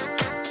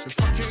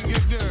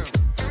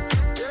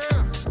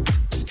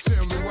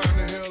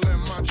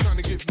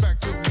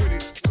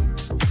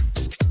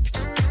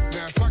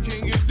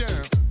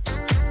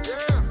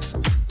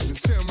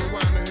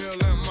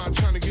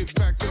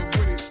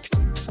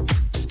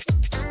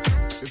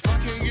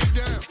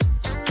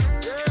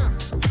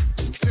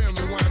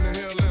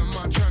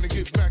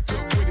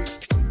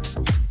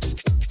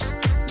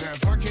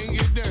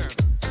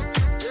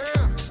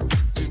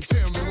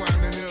 Tell me why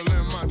the hell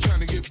am I trying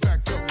to get back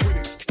up with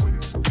it?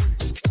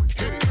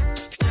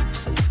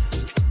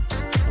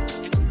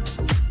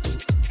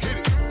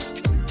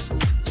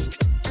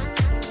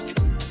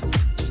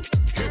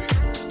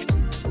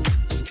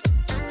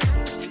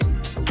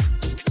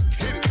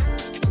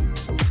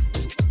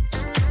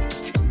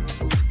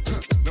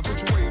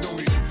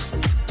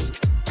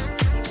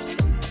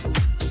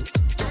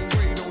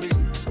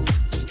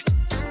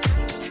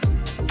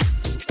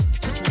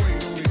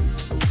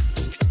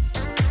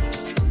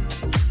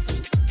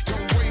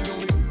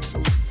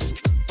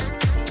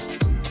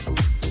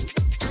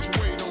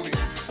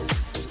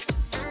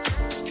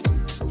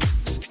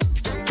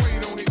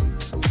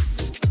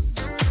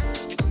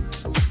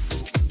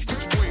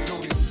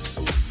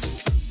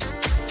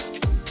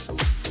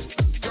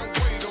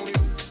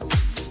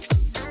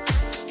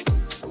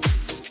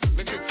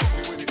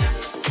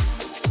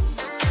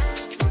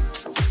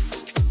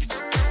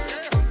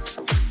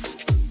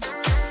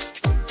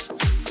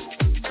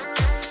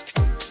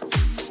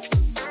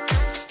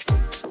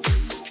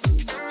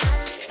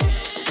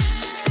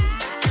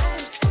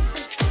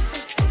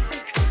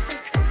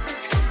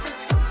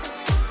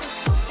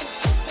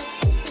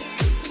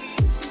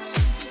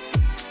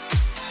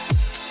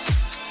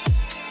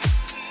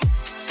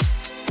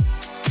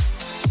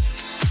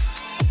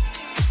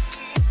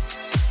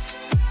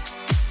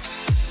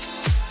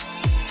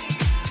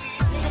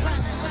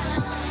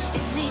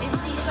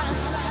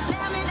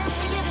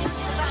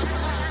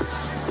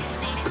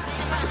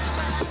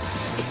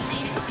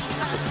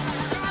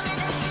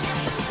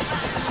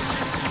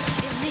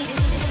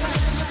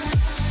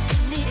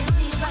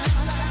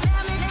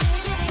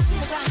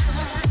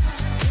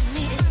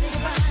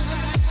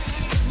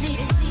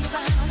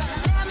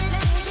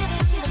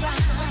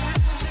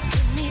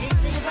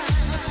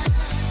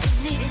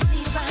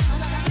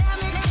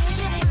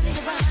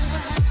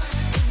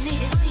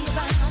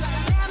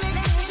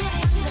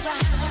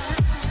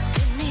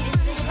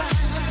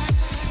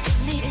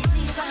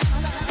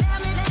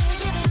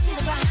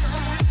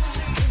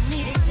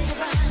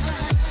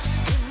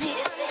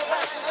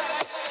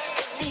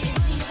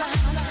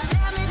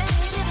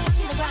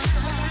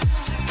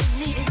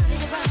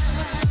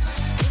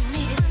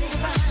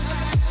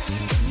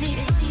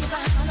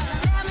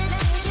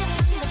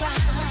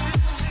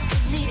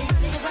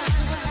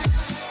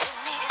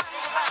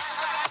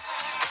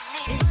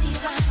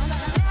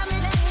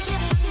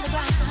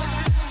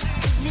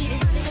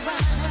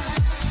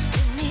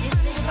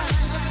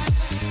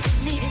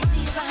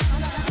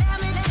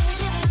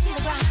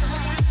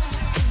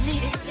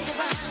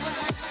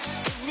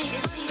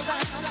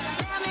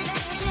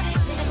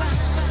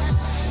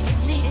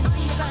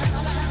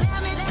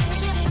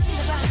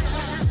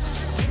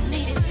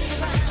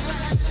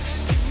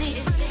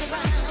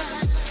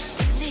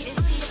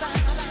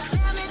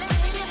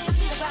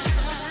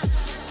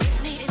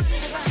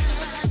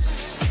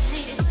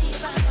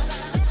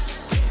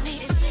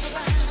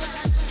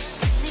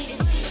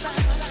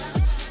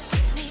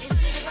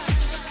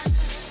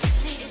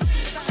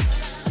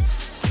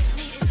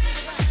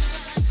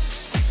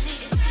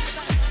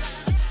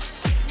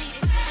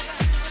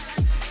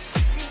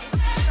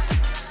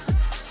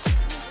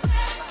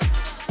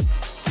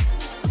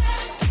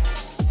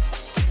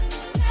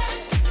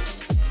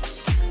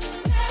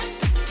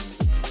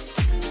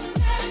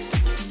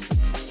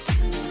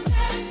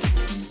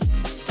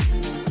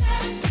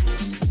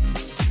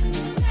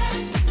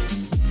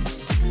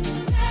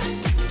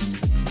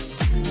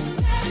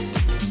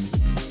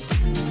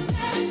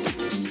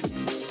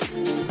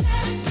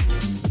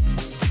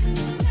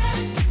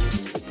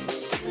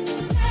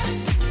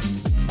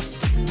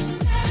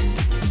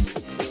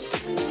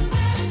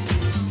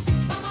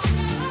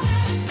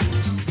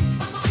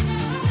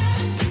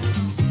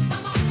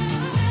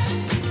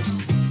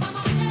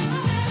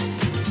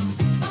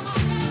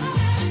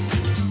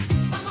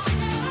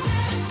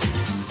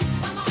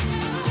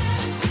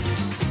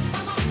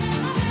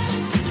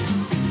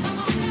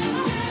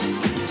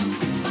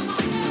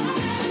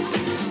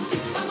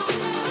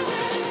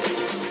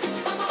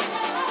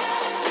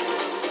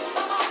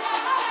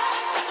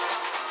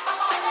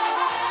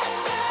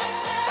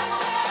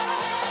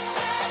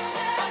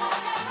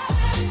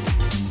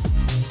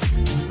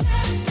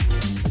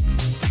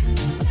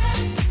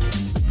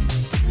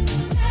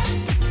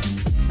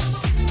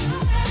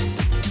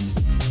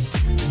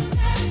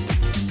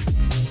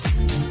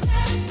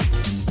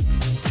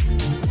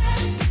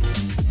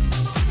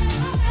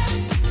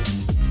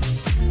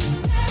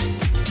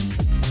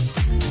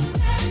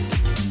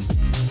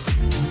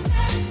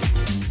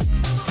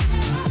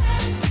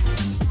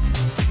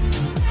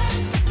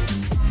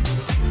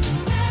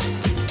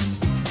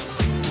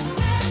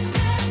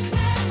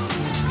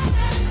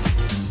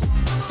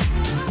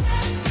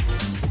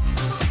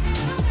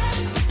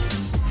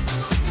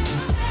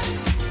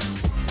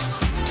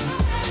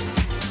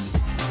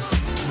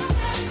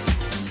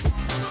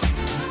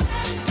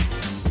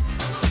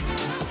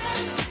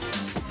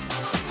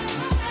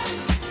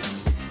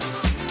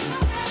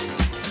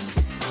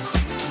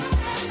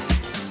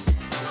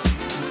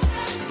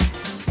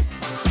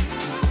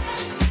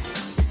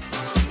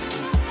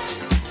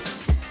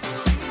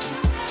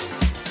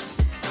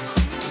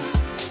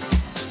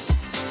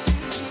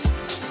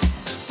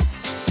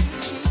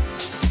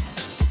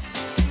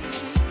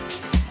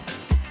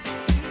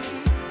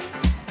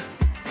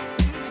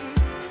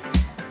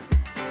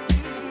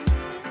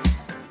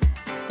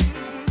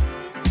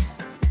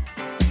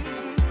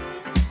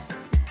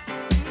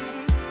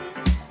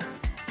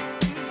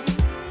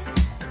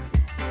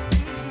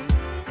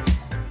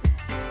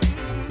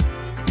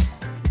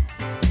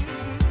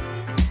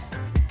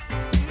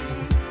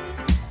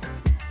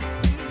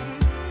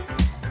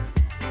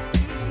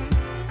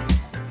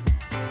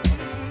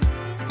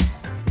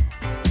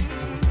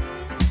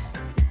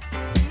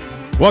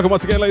 Welcome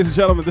once again, ladies and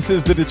gentlemen. This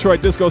is the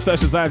Detroit Disco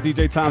Sessions. I am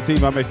DJ Tom T.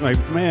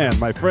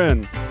 My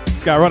friend,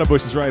 Sky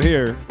Runnerbush is right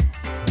here,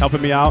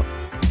 helping me out,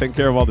 taking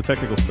care of all the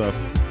technical stuff.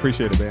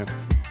 Appreciate it, man.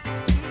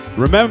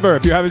 Remember,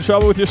 if you're having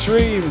trouble with your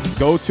stream,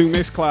 go to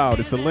Mixcloud.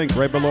 It's the link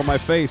right below my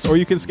face, or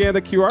you can scan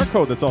the QR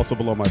code that's also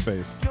below my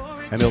face,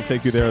 and it'll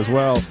take you there as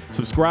well.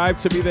 Subscribe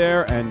to me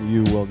there, and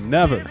you will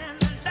never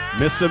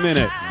miss a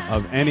minute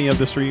of any of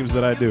the streams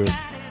that I do.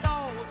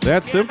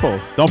 That's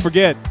simple. Don't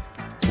forget,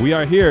 we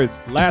are here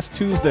last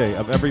Tuesday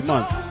of every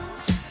month,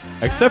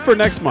 except for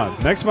next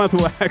month. Next month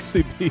will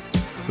actually be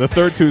the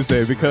third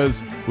Tuesday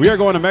because we are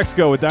going to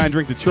Mexico with Dine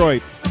Drink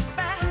Detroit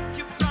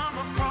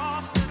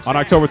on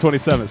October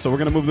 27th. So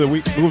we're going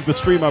to move the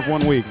stream up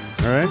 1 week.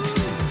 All right.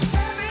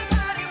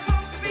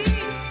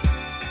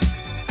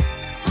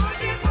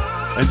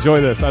 Enjoy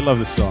this. I love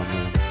this song,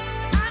 man.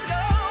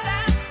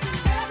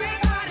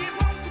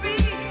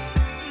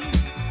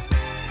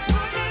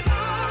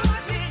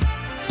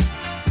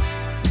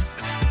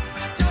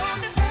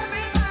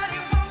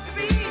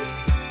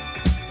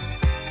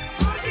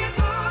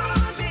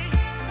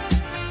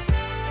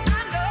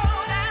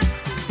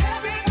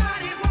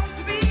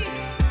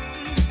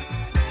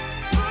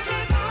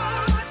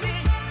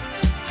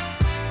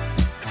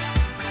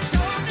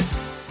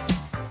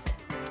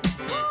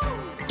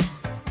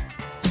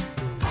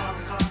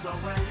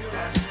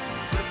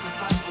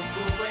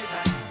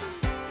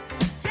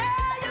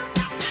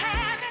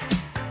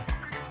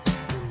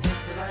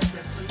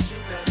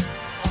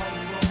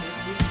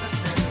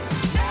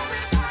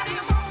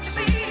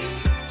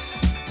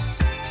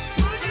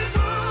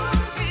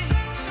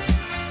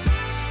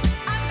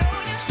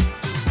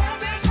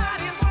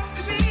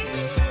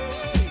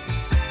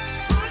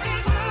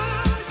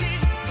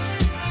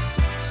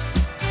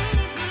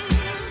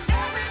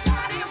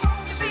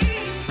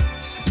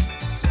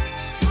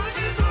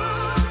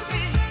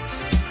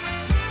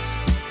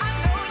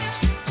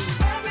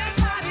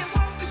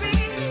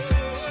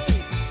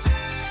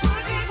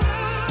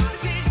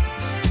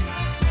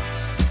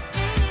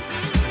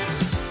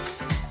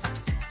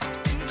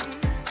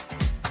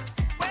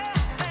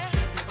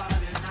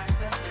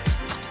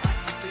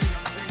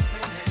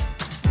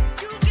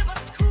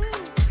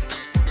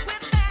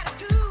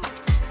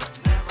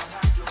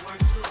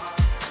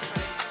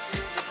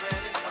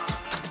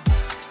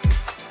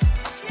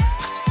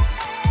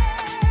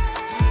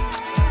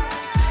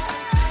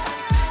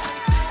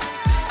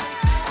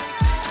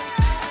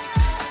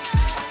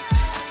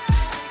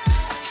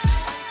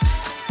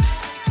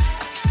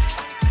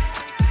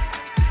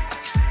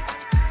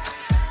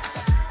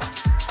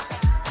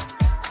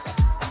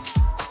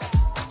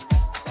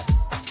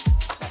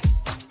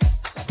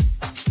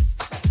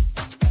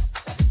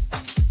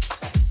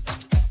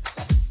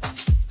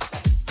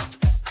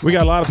 We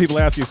got a lot of people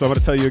asking, so I'm going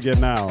to tell you again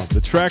now. The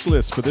track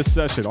list for this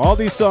session, all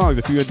these songs,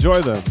 if you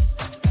enjoy them,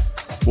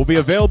 will be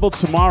available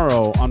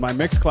tomorrow on my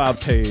Mixcloud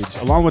page,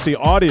 along with the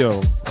audio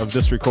of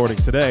this recording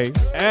today.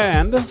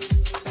 And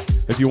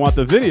if you want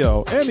the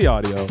video and the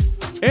audio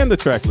and the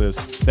track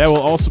list, that will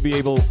also be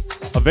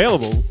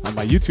available on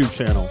my YouTube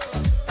channel.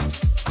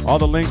 All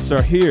the links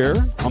are here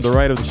on the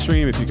right of the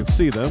stream if you can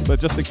see them, but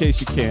just in case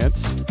you can't,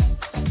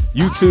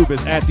 YouTube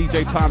is at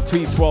DJ Tom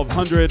T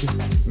 1200.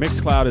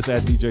 Mixcloud is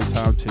at DJ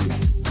Tom T.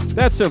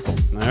 That's simple,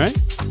 all right?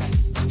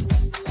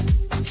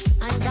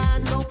 I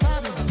got no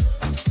problem,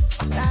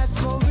 that's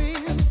for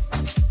real.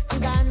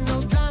 Got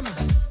no drama,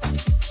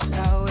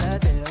 no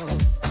deal.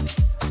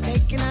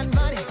 Making that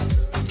money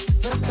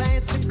for the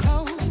fancy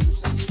clothes,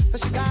 but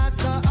she got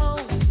her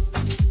own,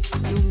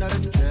 you know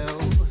the drill.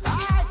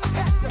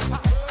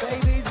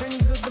 Baby's been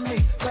good to me,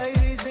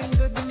 baby's been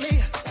good to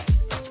me.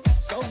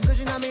 So good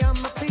she knock me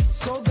on my feet,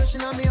 so good she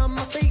knock me on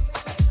my feet.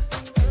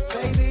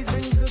 Baby's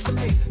been good to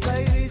me,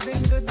 baby's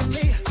been good to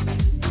me.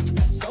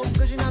 So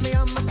good she knock me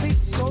on my feet,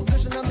 so good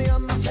she knock me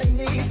on my feet.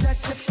 Let me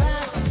testify,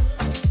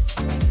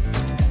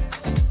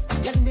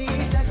 let me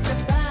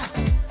testify,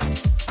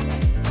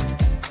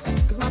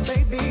 'cause my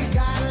baby's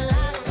got a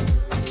lot.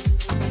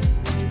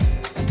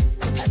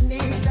 Let me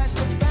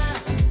testify.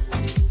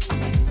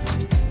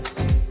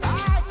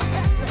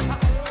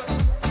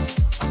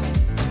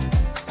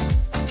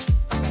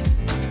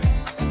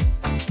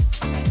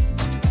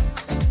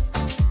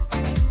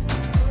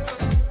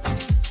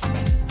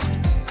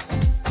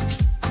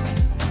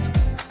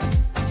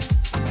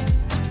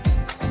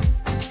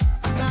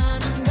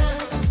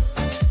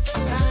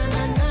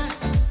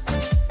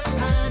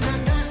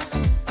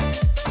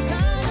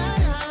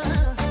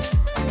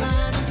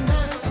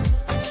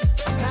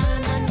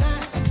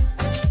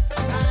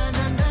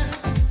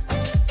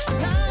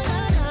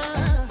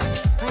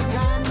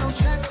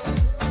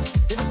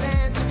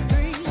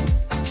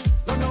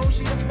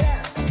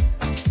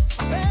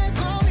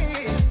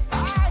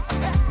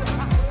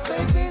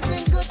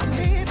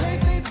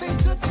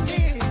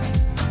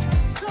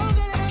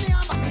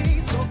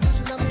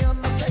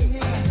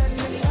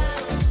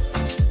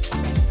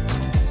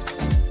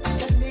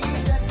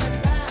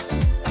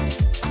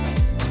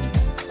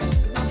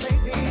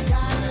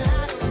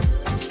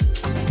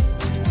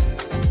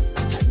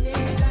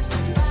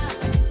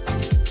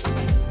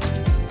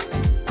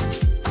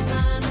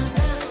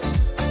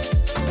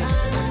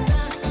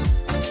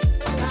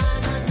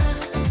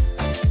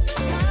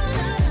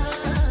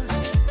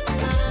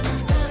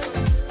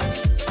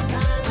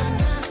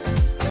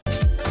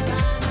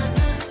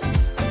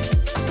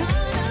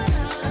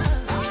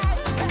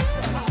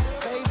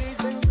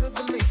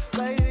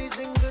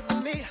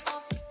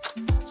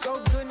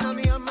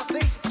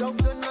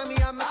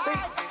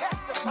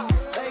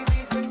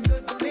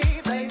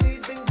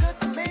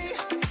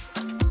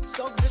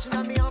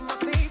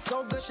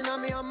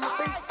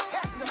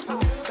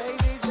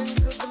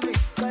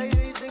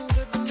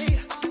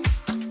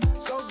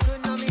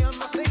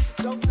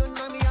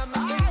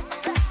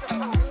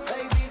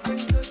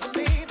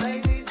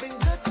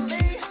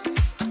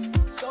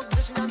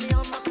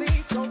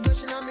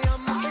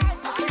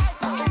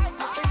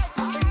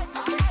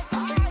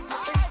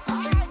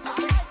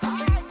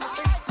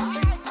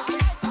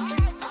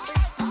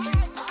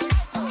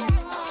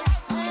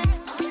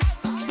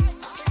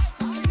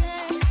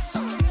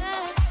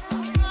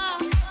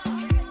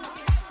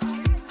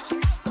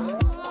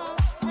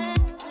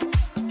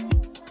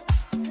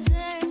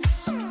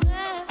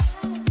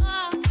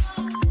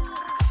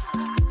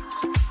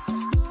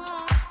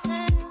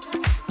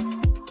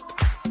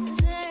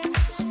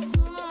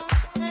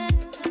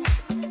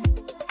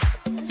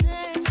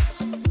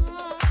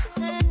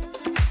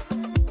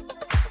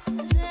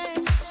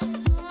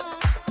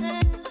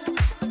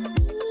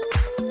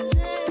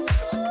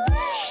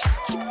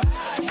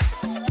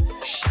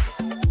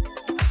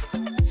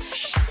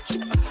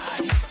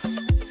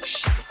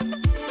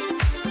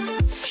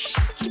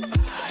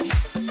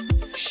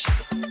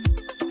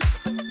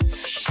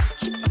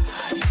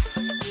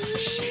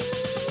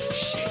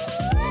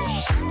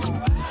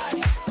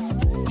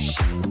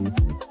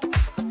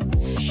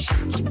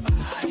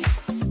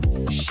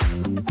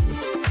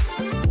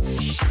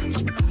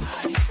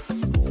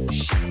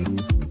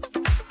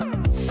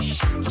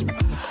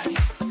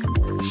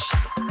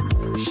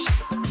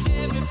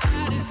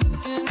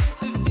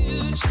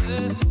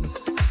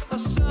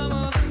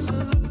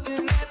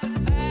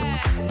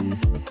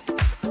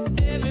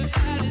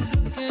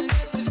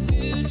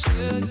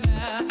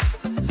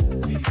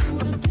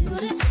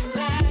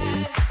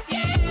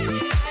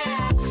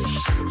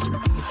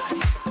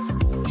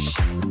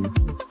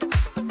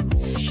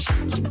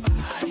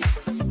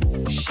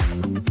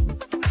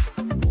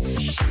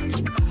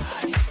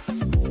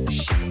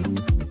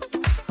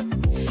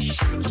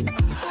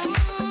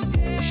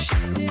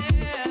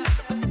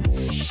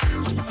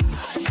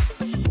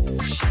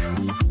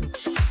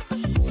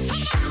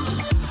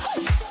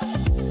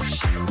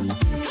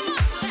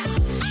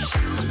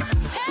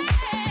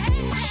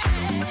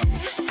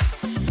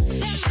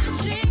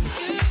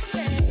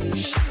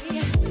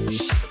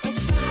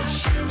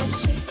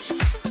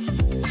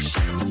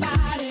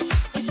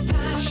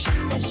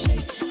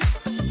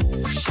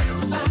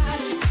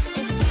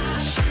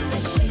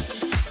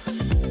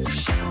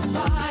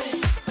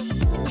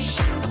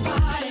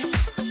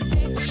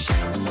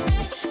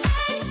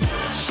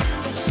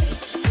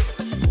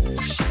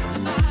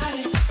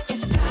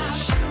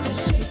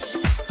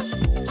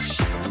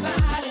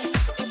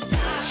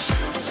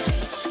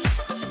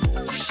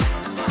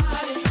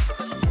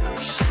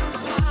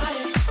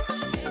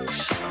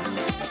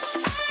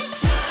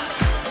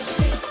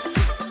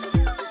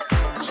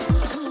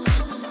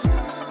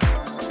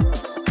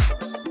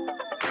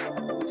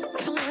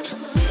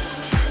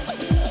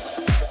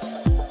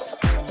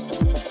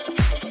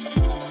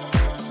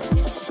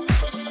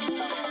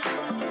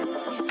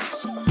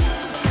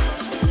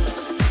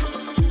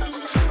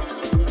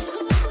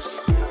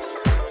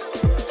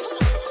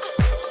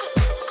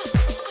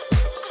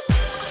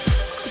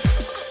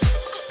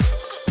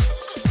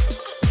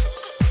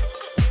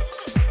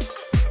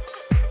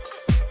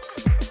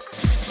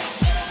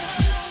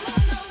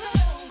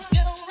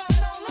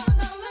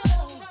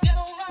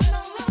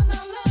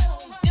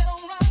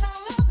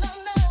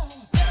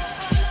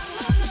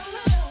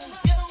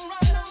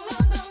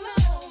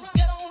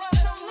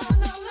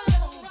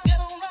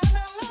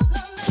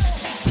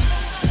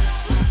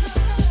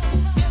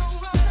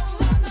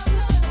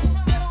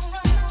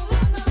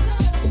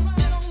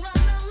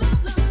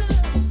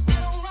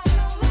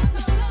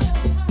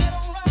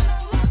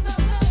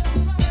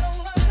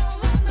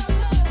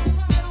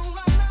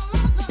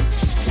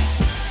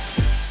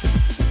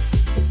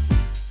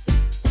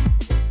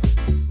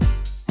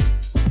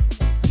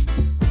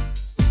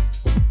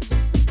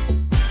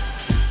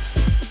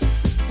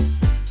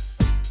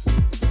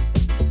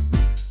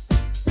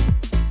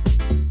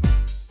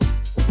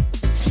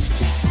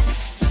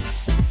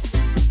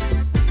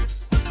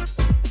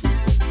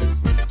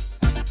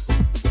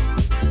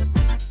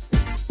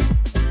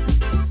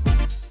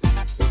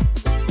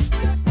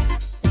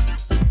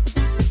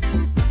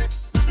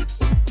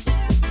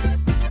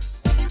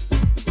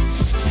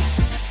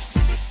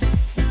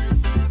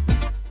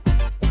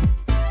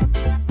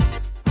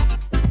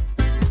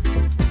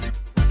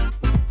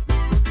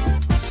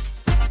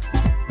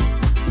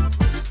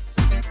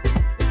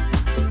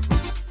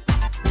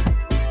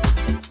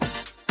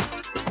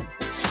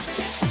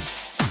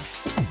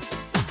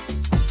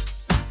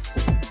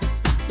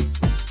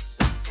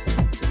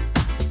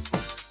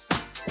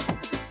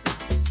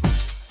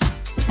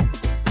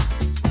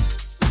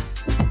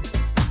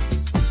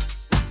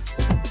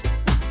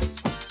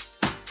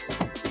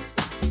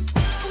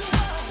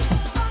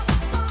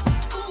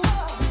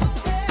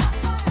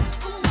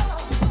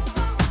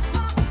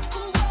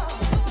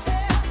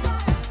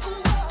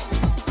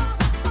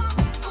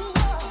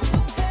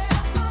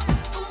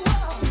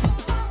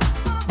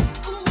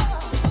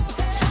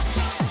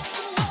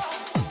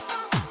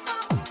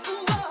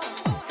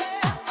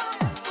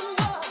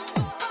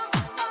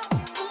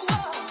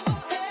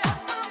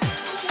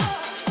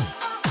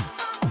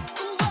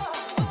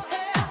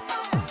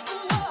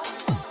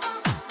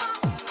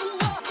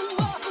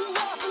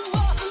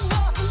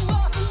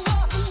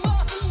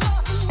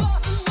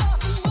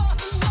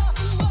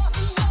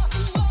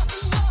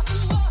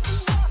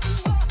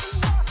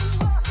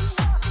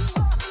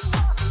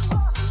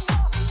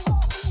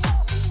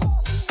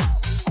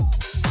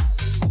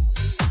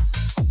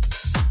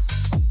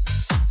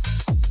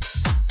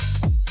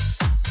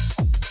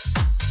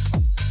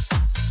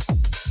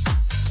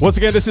 Once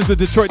again, this is the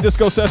Detroit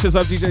Disco Sessions.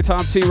 I'm DJ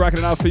Tom T, rocking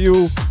it out for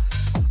you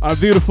on a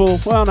beautiful,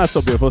 well, not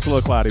so beautiful, it's a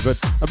little cloudy, but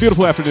a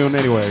beautiful afternoon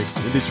anyway.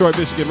 In Detroit,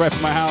 Michigan, right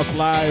from my house,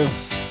 live.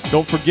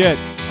 Don't forget,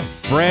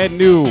 brand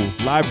new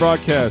live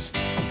broadcast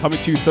coming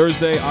to you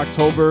Thursday,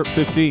 October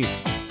 15th.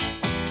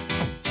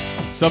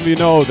 Some of you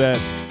know that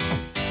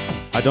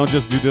I don't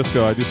just do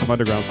disco, I do some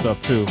underground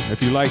stuff too.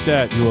 If you like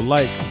that, you will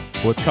like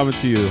what's coming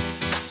to you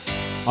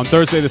on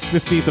Thursday, the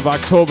 15th of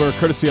October,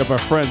 courtesy of our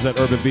friends at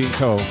Urban Bean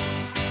Co.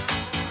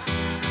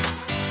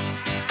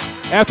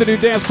 Afternoon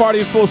dance party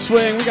in full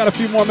swing. We got a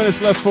few more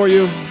minutes left for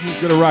you.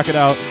 We're gonna rock it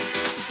out.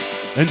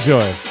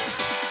 Enjoy.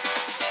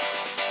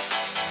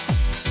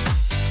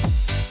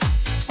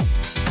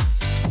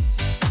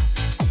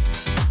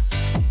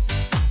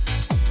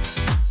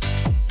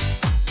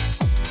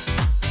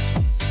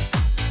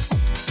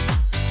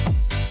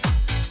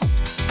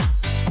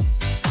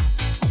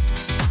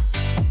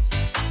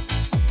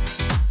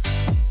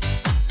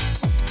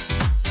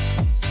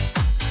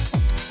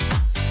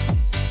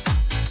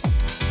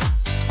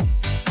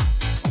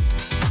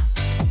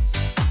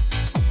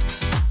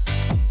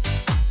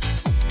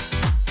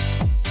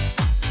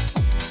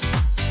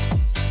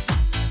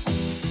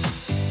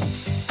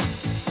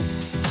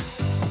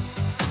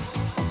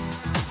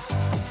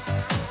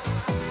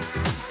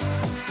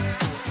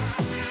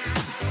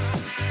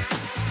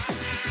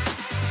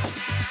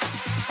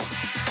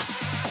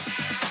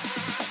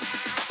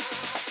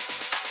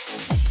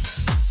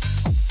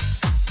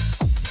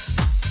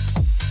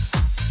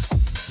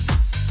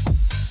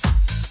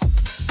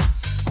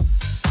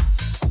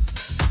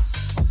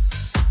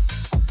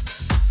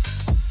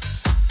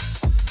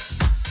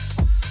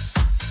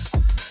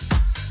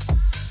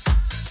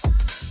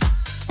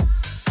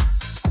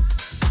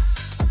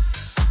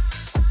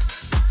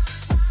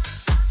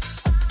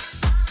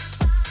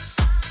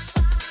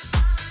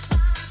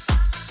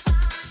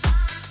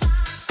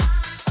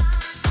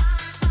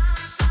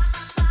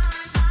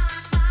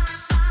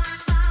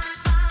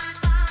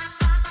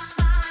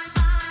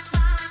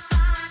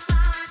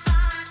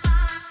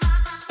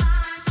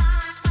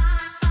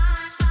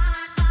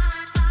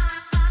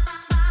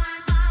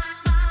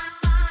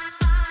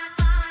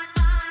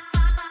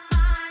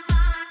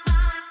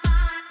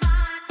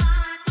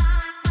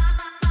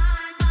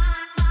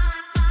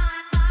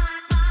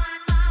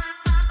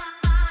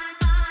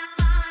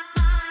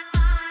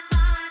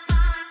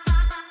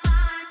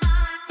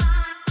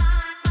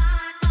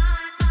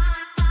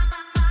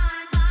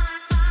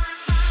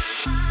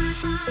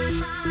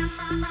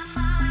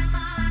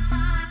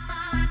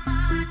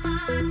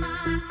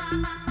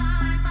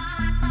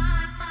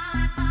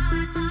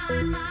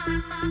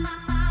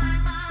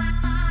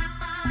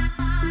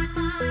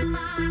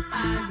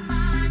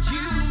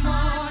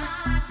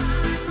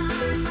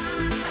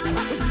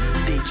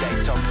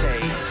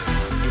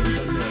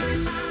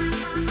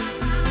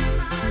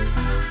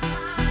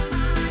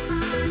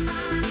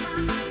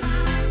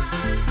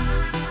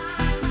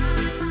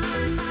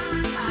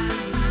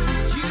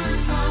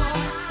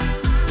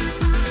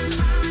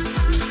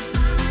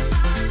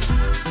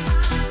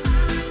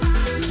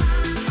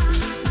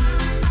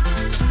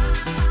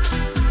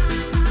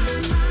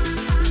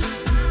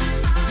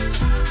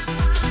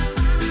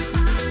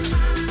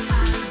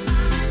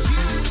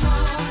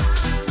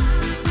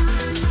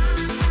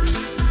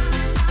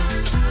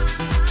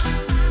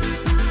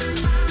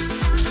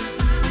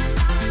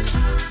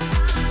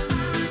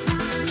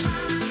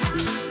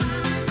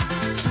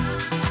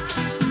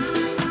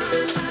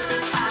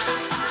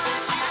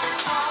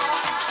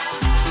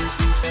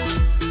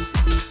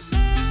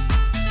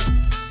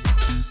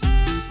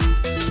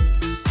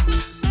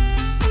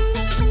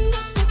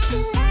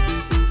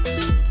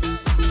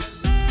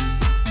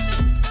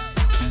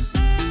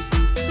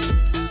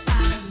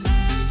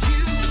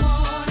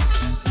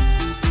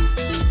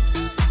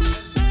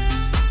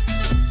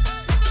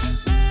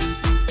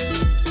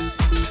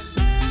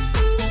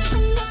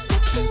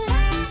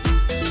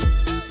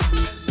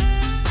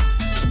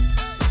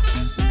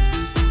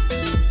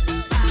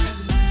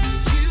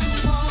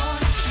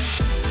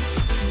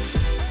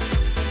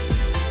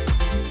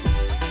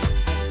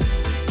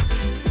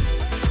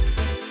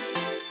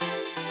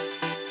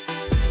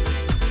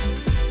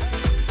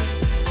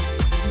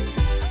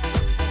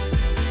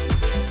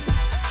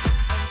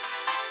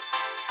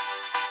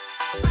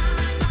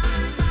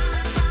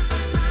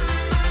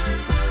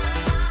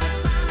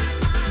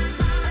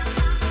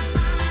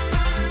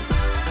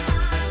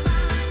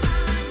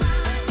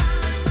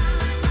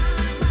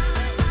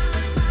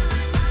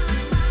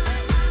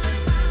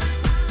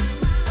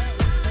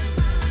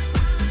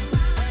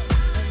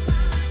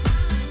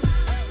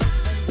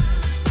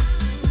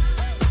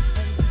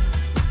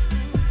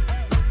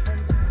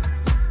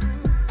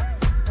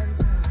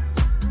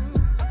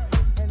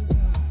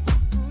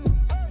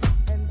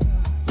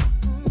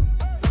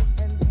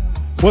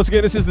 Once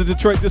again, this is the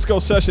Detroit Disco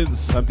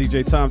Sessions. I'm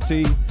DJ Tom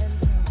T.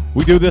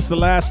 We do this the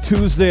last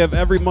Tuesday of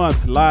every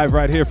month, live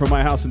right here from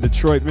my house in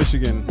Detroit,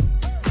 Michigan.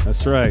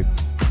 That's right.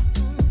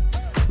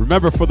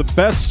 Remember, for the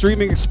best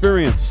streaming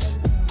experience,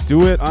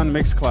 do it on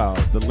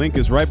Mixcloud. The link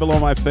is right below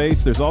my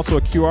face. There's also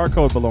a QR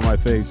code below my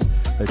face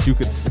that you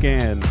can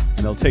scan, and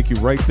it'll take you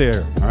right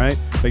there, all right?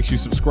 Make sure you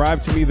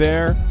subscribe to me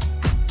there,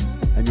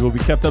 and you will be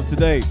kept up to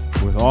date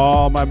with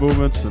all my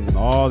movements and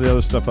all the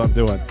other stuff I'm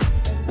doing.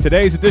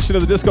 Today's edition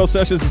of the Disco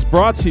Sessions is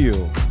brought to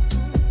you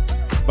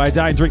by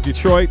Dine Drink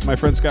Detroit. My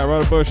friend Scott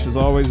Rutherbush, as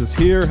always, is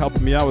here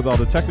helping me out with all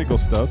the technical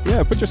stuff.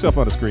 Yeah, put yourself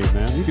on the screen,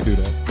 man. You can do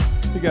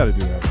that. You got to do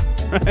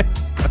that,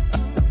 right?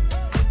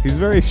 He's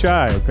very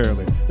shy,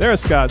 apparently.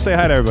 There's Scott. Say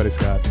hi to everybody,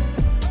 Scott.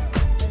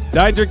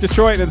 Dine Drink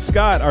Detroit and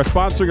Scott are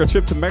sponsoring a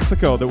trip to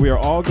Mexico that we are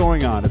all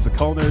going on. It's a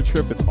culinary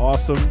trip. It's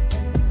awesome.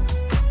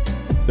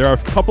 There are a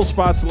couple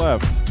spots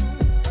left.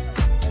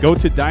 Go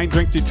to Dine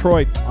Drink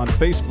Detroit on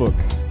Facebook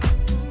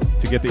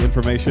to get the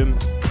information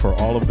for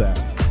all of that.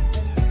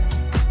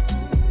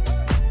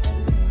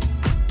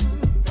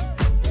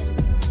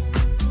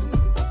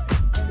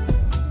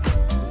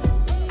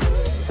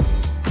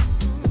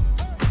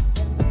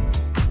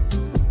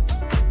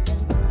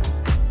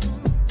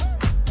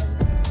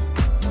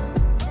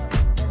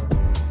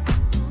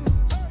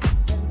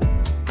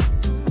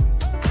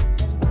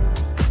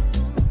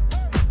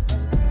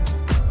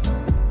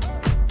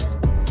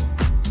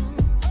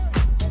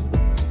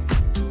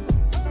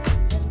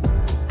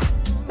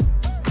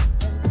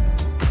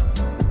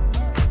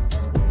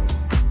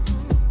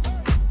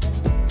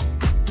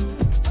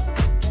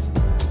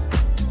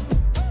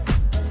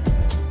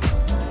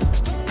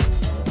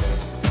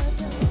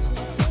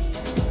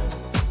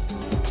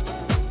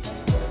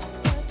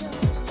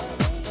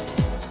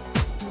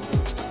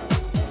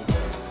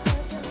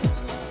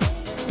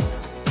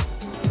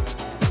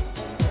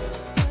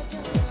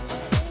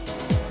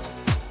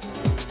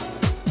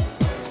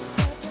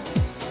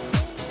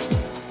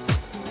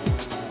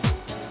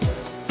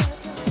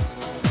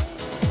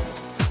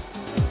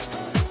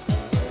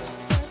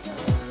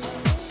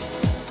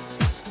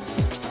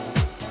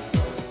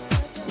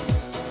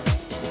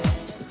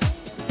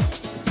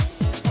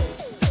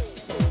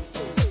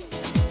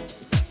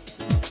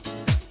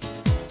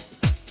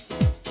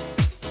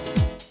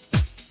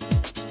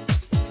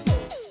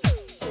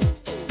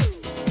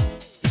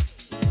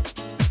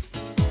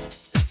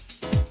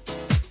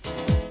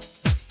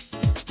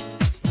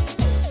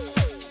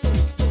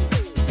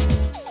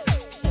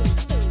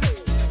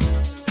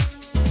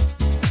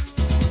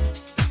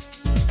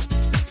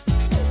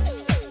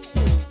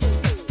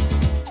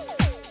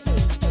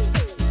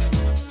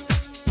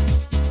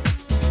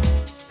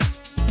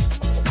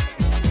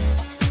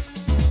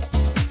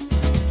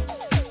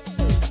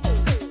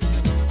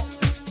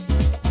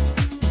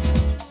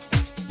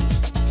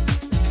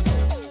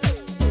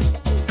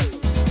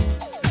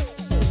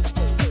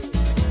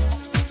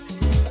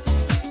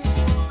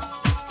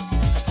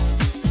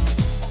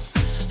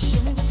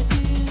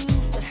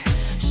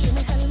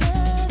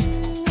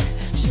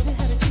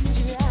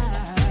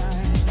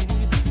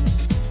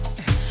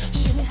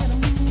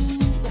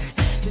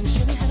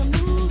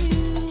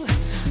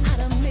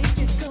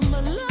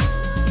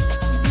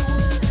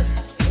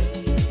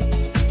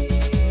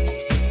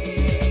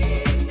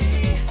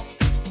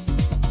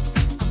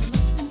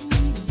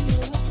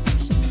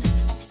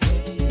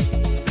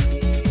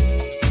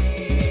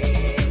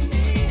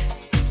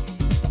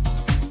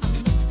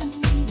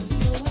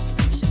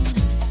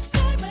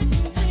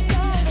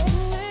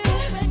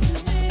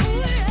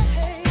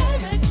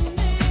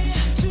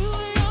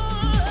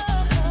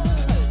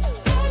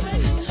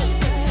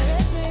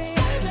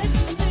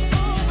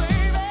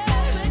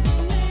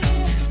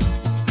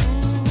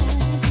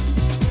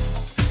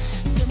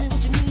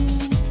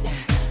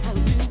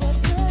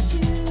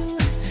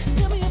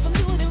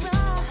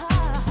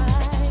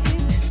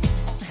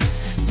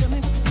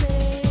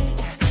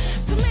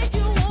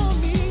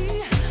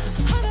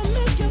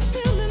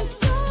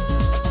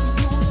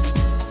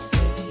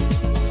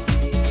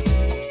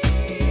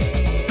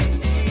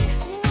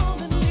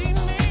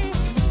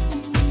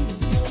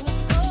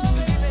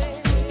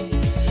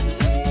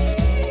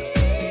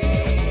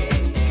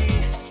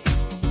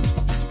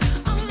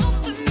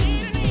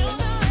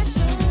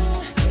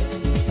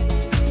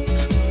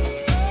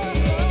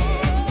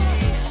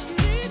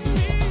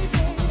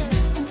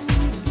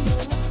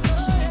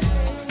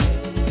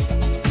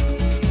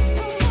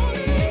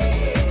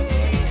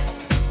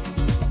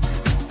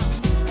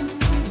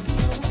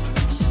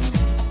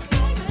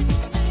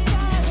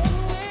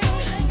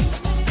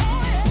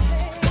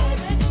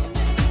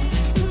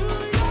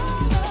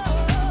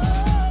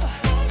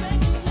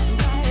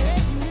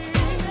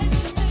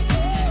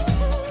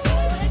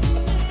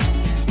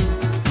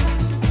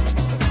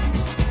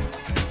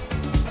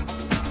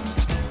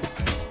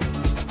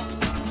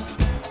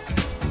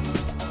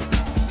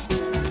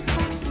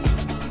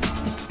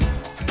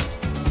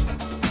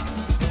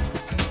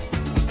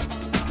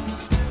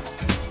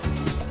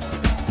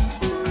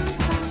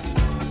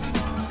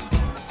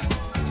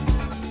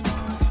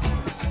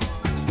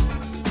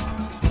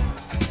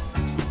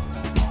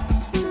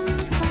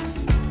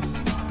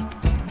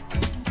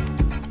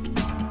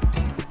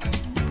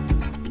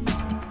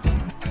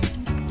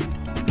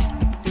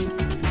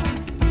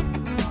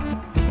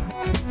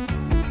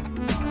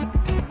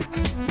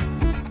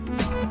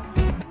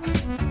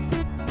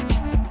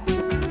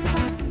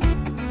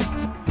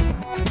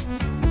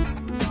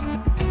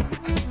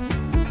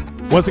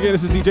 Once again,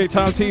 this is DJ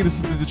Tom T. This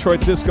is the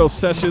Detroit Disco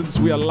Sessions.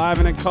 We are live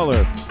and in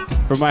color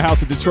from my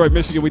house in Detroit,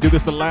 Michigan. We do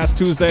this the last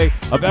Tuesday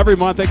of every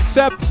month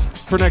except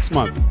for next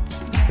month.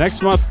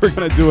 Next month, we're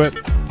going to do it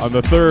on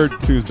the third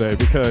Tuesday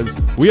because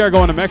we are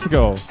going to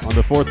Mexico on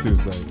the fourth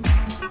Tuesday.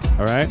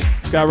 All right?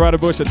 Scott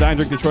Rotterbush at Dine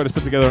Drink Detroit has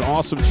put together an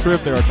awesome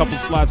trip. There are a couple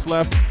slots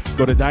left.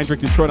 Go to Dine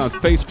Drink Detroit on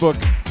Facebook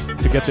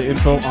to get the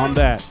info on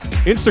that.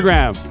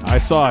 Instagram, I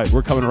saw it.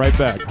 We're coming right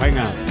back. Hang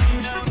on.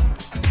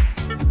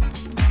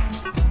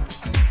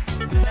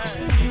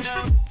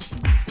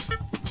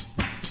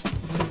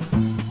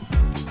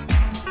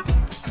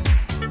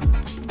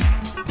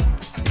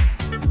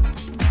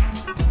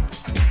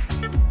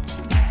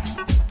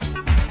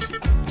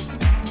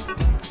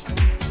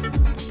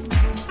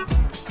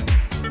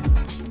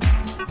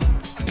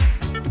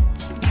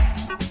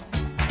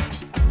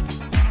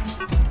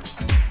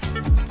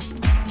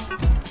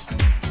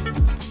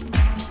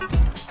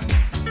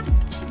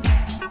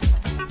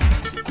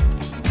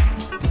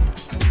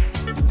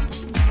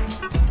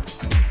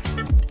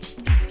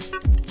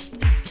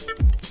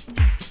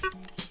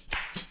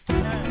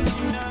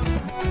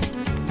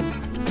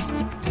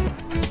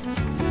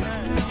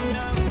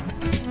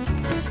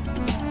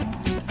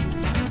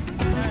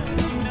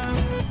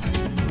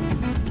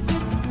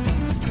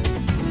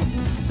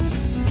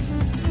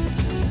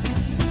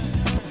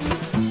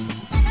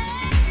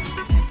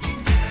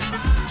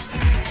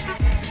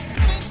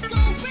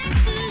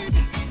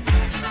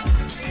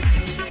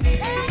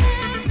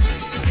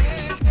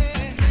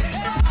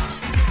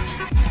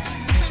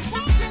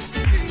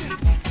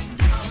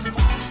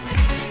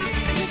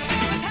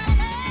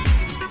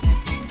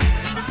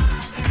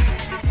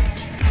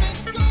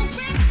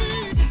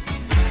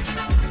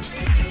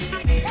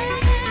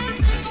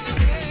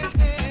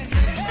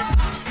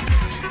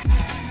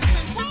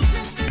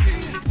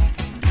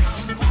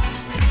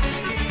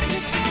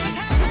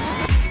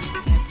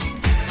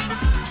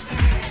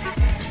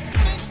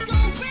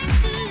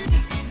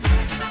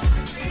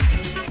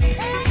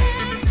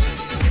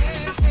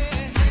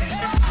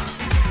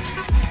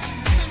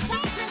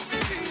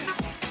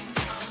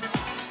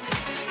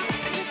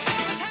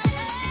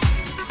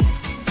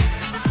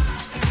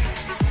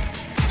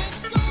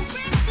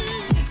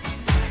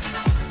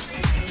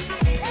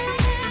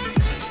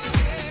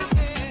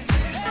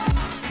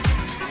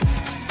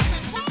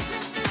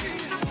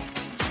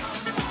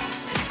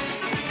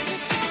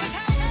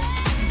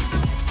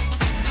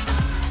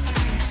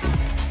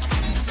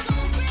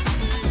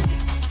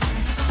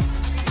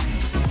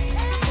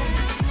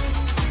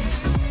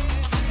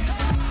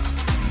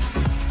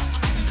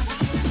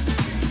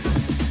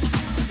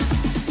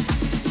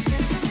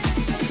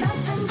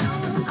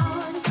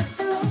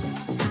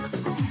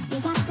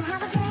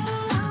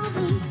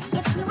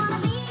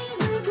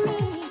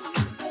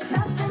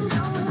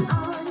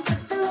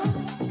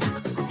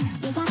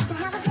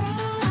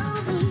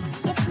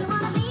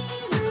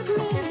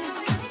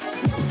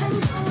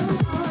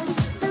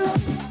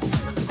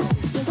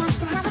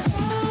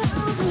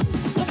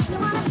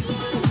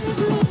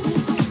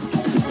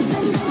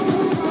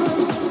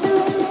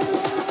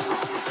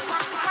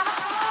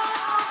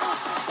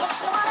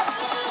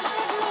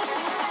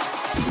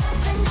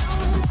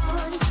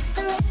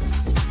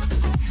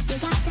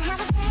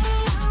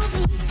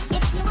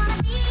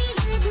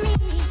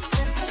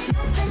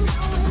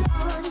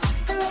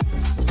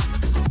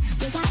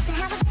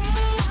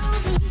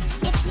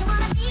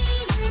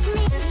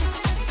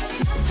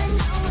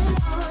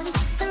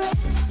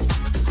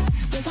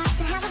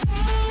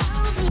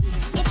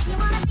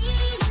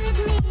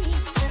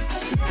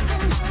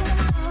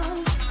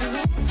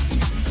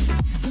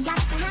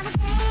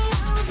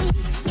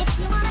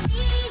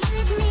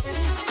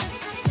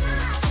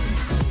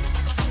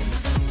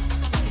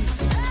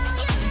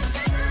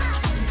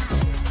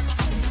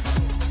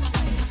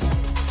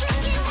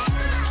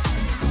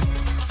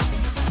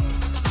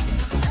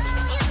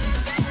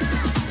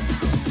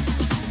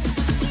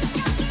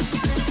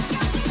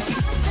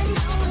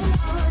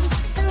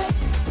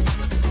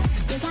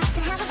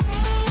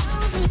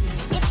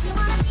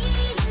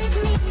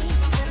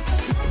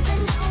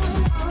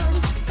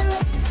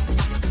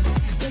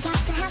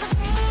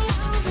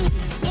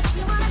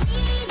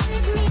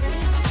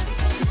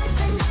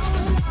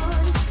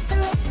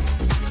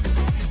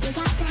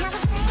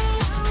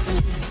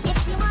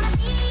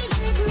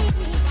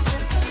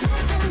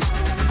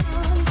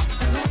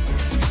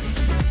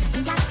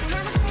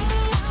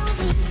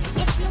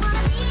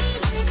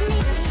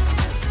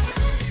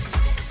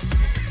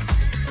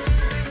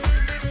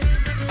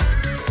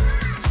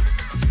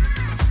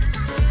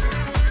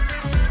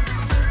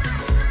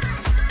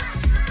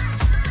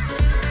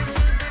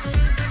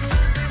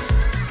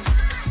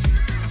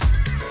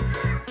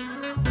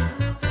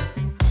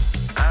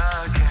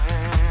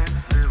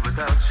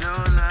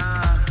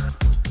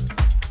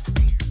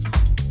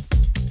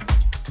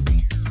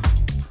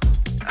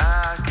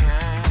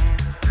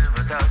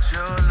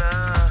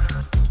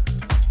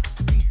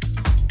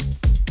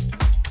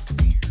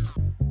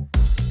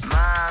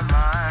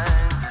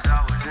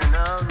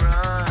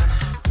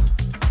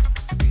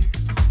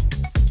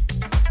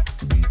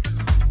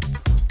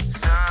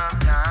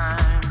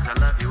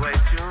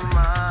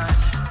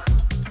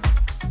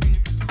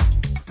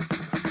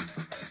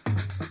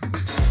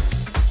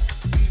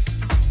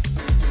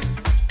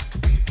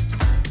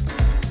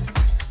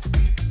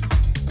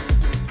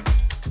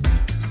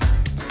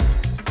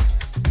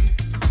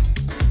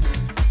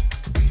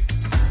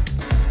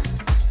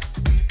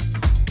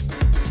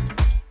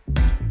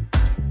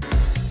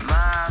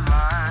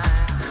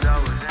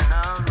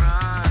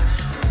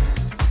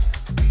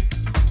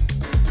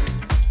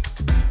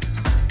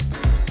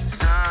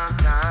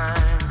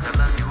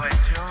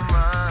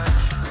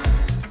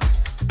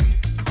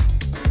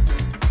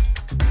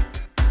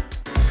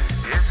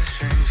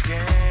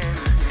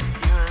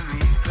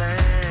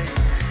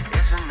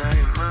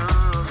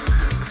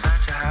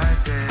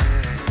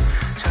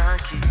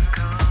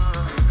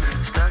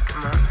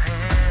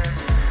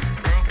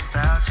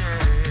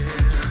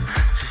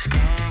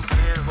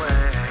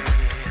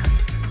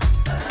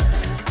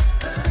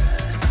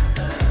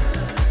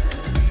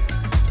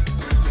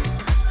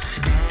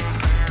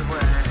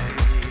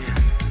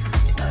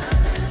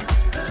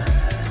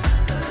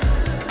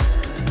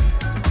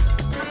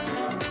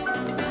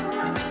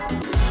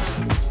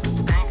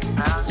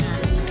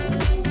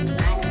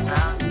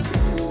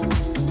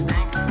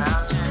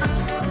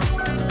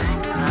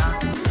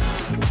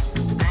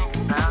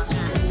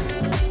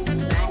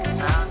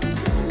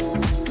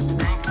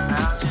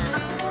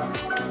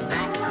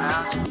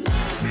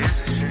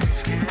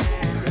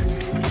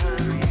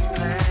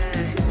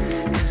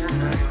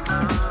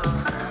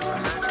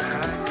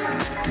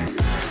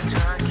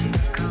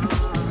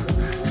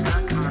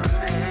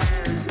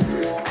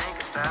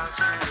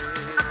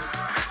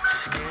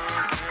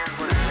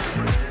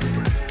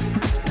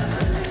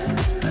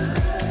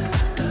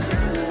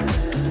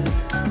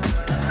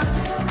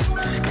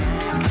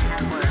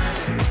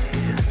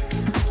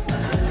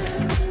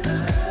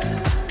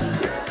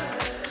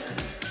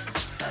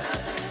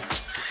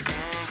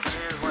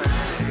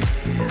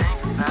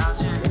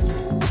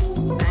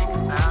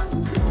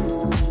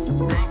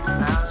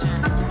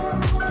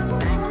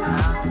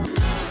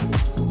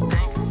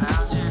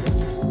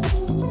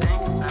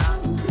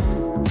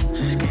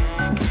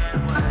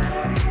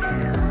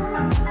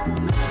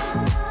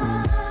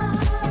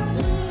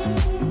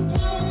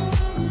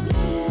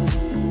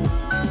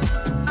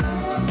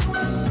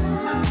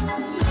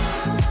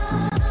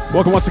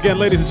 Welcome once again,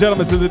 ladies and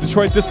gentlemen, to the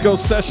Detroit Disco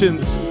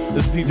Sessions.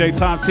 This is DJ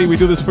Tom T. We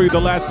do this for you the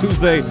last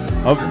Tuesday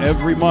of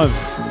every month.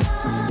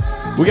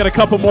 We got a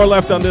couple more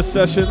left on this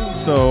session,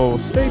 so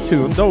stay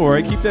tuned. Don't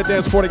worry. Keep that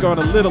dance party going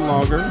a little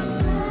longer.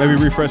 Maybe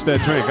refresh that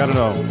drink. I don't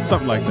know.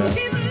 Something like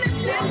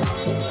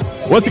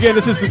that. Once again,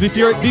 this is the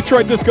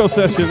Detroit Disco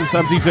Sessions.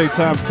 I'm DJ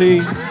Tom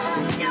T.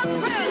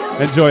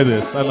 Enjoy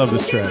this. I love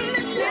this track.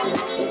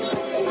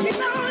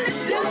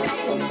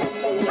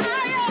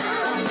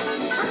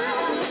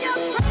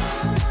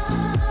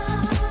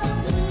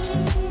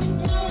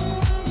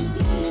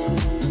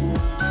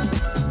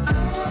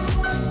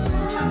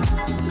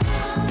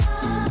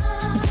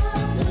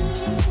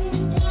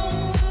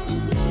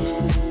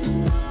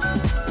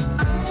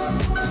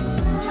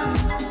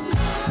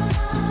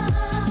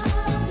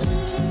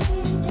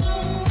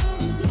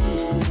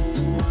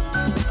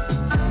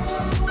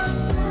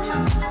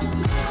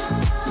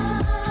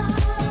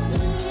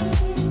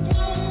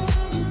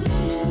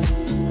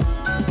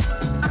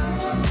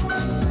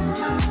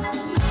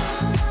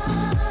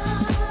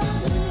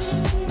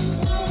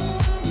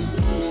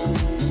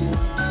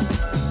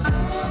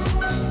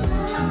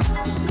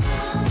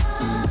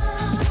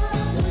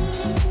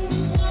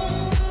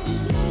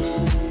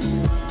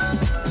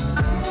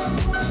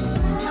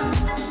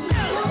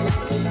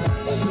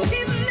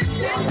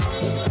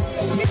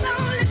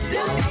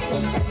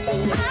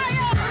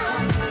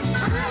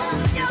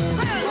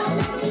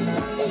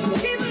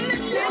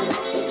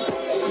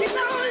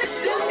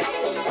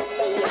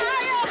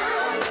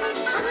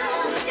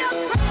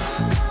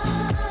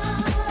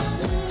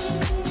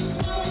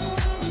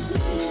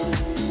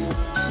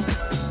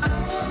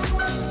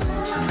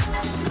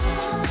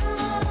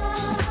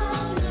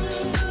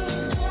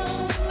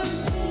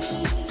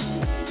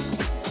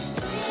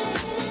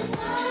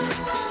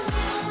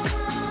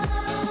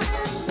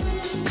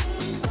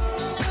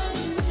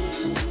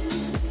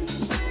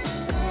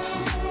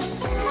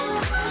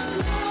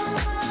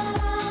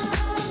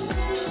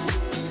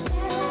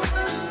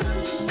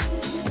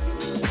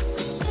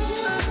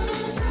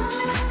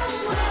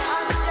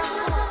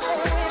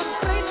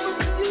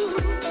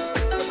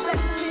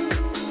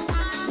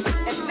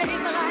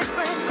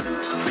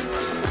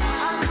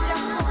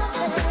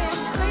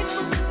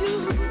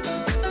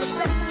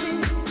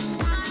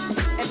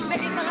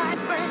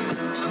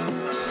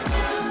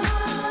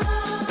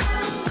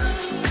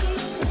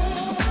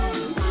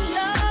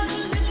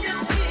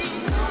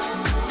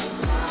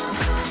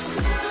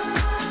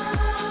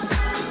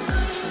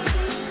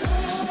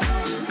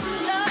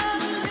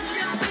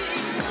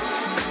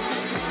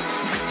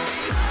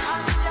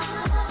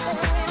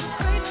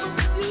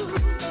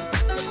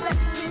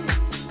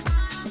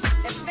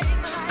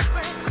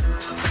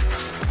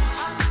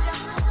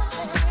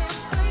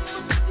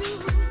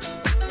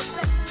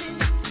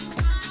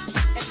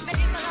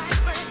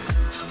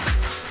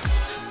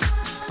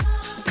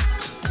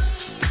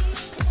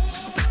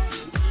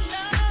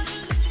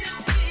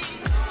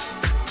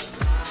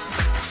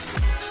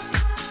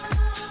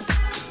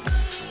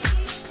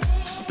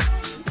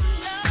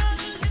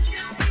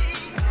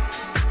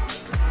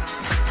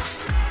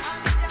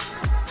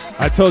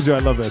 I told you I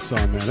love that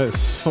song, man. That is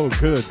so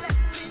good.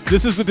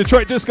 This is the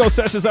Detroit Disco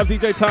Sessions. I'm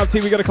DJ Tom T.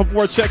 We got a couple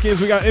more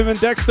check-ins. We got Evan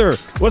Dexter.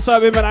 What's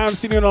up, Evan? I haven't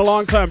seen you in a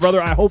long time, brother.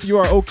 I hope you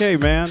are okay,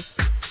 man.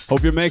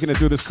 Hope you're making it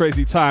through this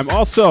crazy time.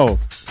 Also,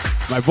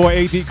 my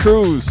boy AD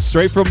Cruz,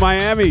 straight from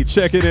Miami,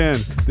 checking in.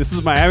 This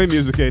is Miami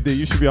music, AD.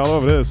 You should be all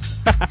over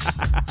this.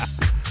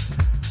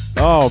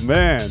 Oh,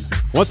 man.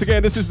 Once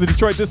again, this is the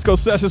Detroit Disco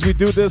Sessions. We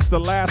do this the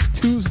last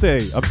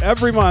Tuesday of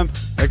every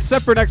month,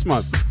 except for next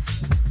month.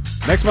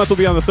 Next month will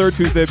be on the third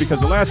Tuesday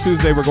because the last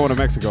Tuesday we're going to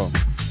Mexico.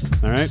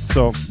 All right,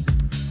 so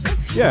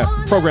yeah,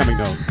 programming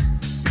note.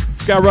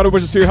 Scott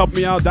Rutherford is here helping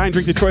me out. Dine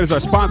Drink Detroit is our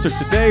sponsor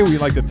today.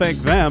 We'd like to thank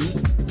them.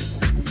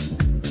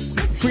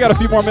 We got a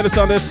few more minutes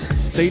on this.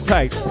 Stay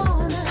tight.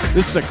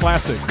 This is a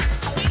classic.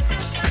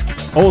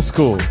 Old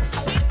school.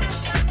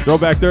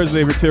 Throwback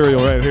Thursday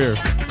material right here.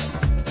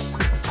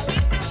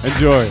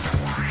 Enjoy.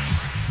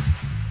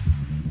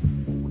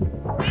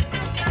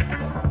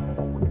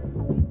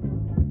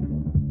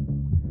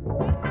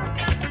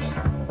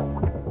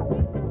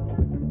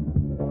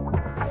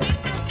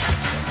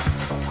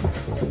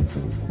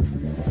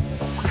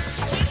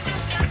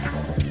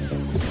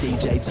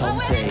 DJ Tom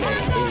T in the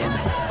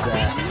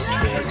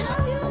mix.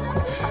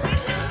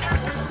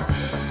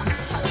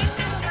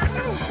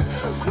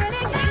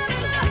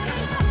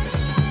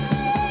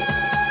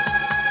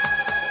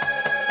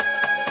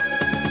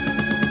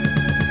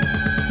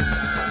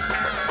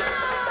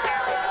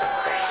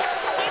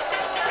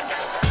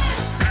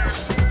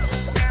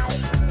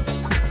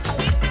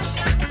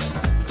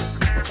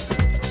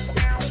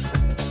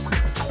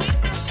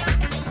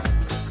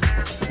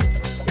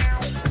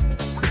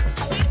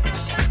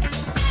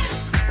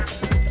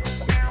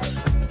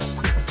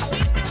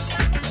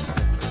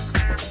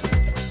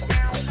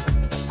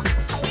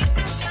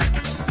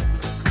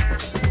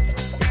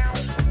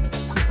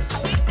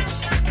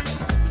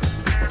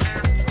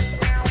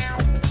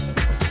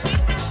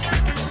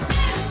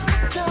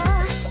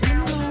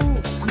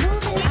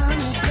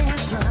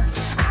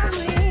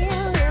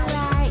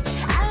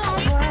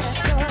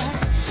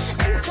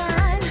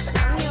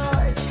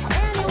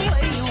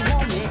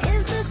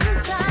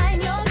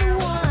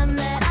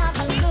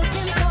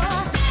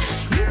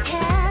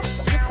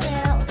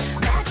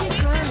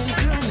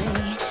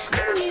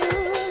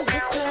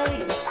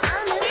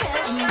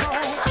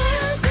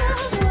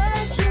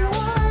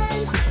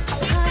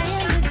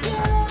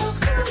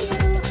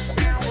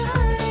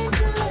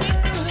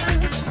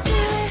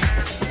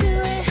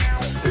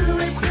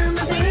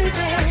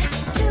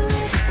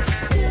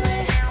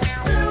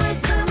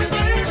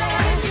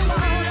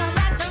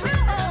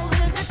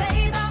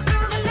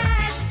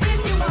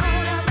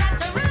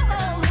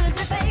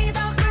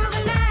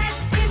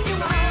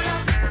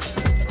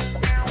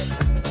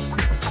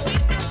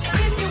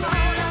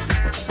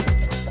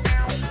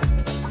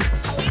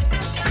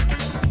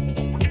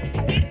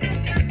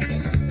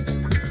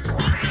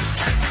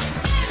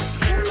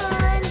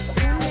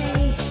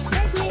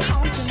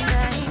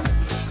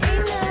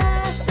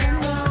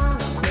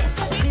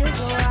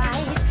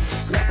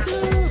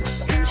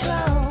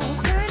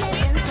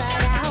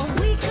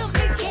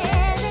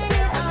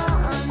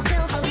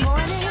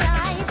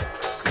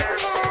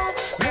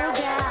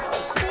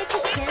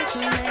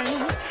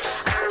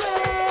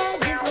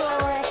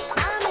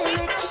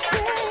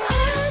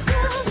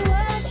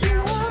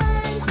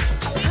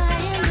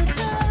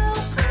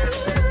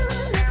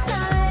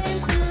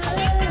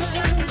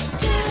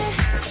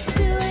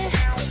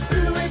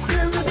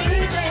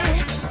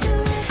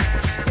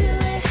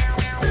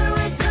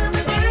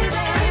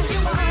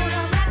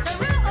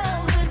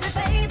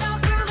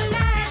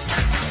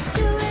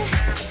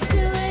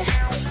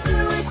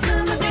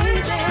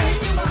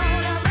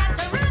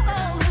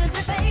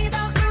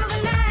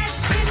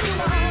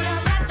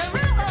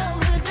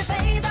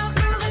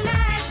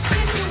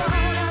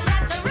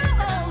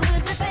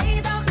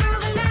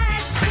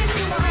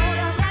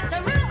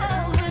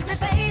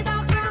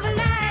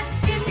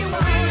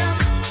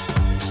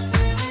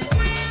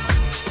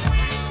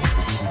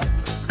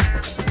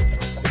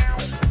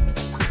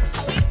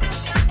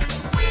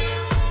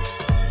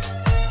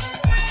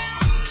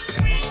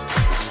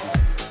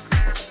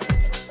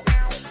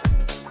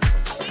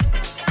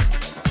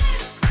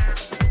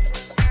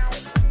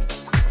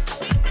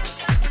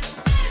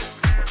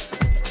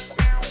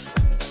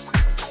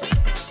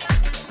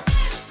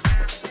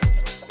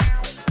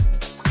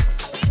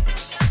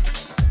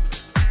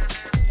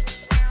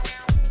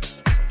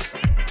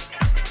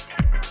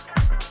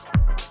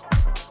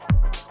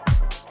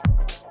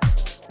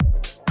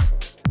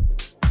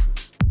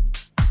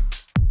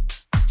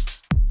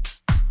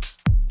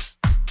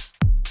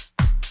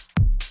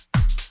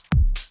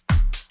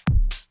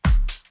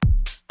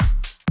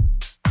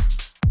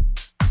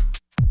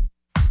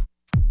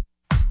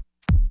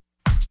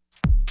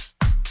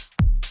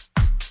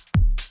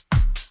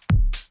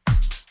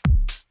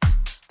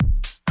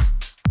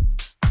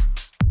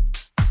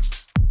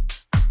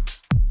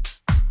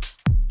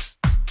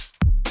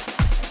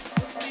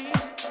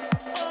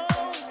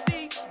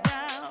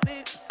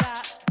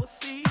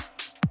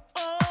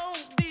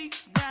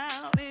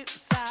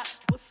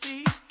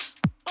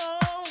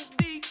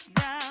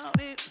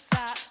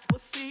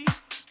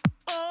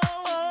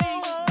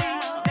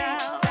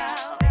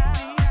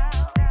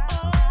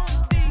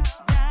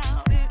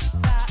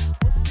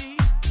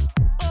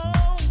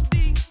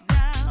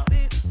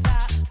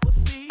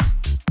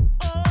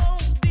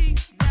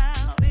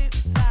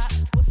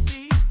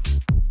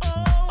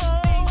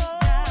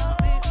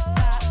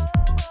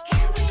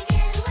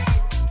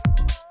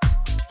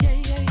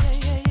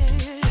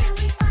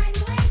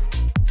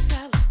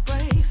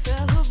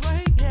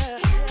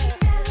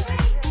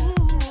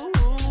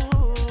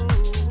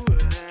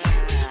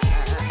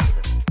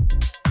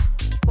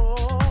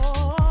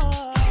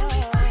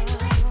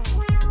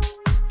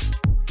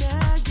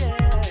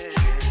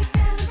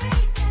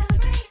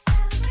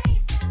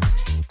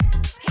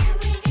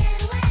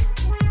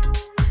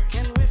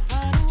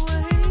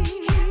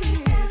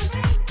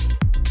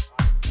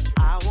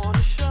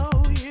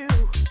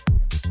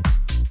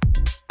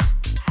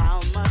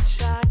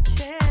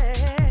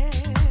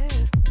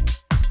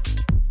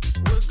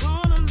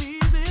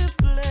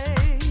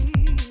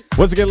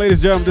 Once again,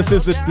 ladies and gentlemen, this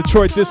is the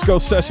Detroit Disco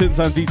Sessions.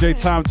 I'm DJ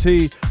Tom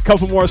T.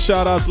 Couple more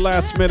shout-outs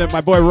last minute.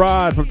 My boy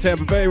Rod from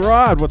Tampa Bay.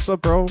 Rod, what's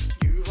up, bro?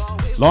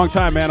 Long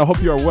time, man. I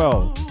hope you are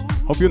well.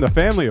 Hope you and the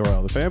family are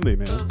well. The family,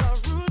 man.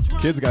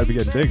 Kids got to be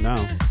getting big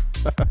now.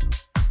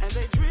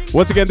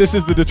 Once again, this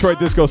is the Detroit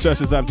Disco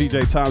Sessions. I'm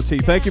DJ Tom T.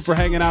 Thank you for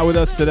hanging out with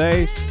us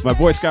today. My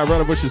boy Scott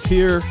Rutterbush is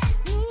here,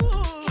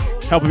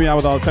 helping me out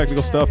with all the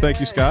technical stuff. Thank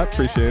you, Scott.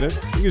 Appreciate it.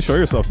 You can show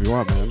yourself if you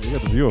want, man. You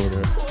got the view over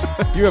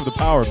there. You have the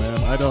power, man.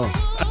 I don't.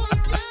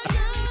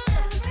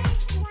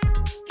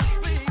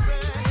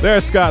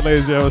 There's Scott,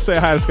 ladies and gentlemen. Say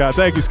hi to Scott.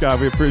 Thank you, Scott.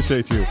 We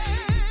appreciate you.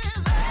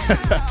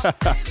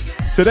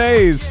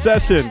 Today's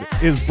session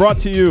is brought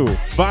to you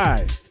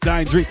by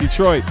Dine Drink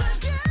Detroit.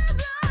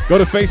 Go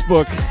to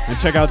Facebook and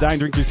check out Dine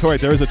Drink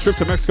Detroit. There is a trip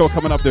to Mexico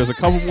coming up. There's a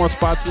couple more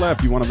spots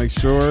left. You want to make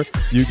sure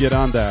you get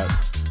on that.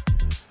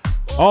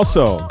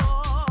 Also,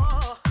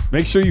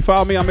 make sure you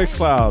follow me on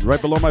Mixcloud. Right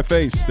below my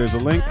face, there's a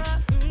link,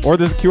 or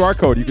there's a QR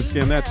code. You can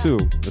scan that too.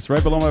 It's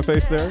right below my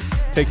face there.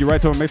 Take you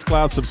right to my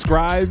Mixcloud.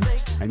 Subscribe,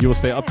 and you will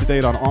stay up to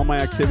date on all my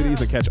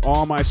activities and catch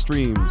all my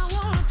streams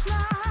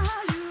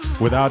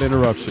without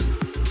interruption.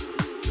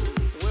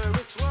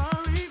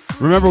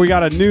 Remember, we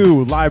got a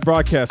new live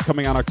broadcast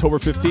coming on October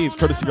 15th,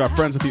 courtesy of our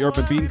friends at the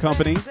Urban Bean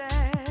Company.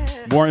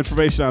 More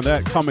information on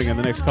that coming in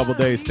the next couple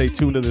days. Stay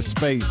tuned to this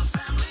space.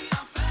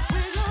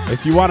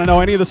 If you want to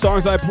know any of the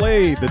songs I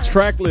played, the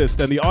track list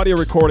and the audio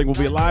recording will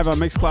be live on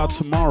Mixcloud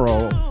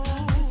tomorrow,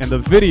 and the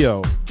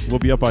video will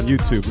be up on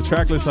YouTube. The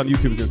track list on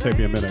YouTube is going to take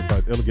me a minute,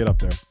 but it'll get up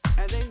there.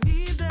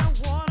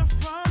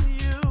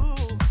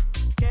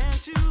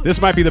 This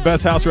might be the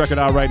best house record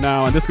out right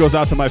now, and this goes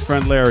out to my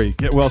friend Larry.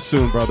 Get well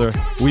soon, brother.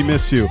 We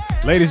miss you.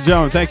 Ladies and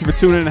gentlemen, thank you for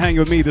tuning in and hanging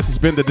with me. This has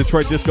been the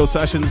Detroit Disco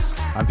Sessions.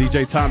 I'm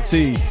DJ Tom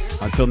T.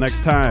 Until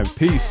next time,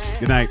 peace.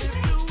 Good night.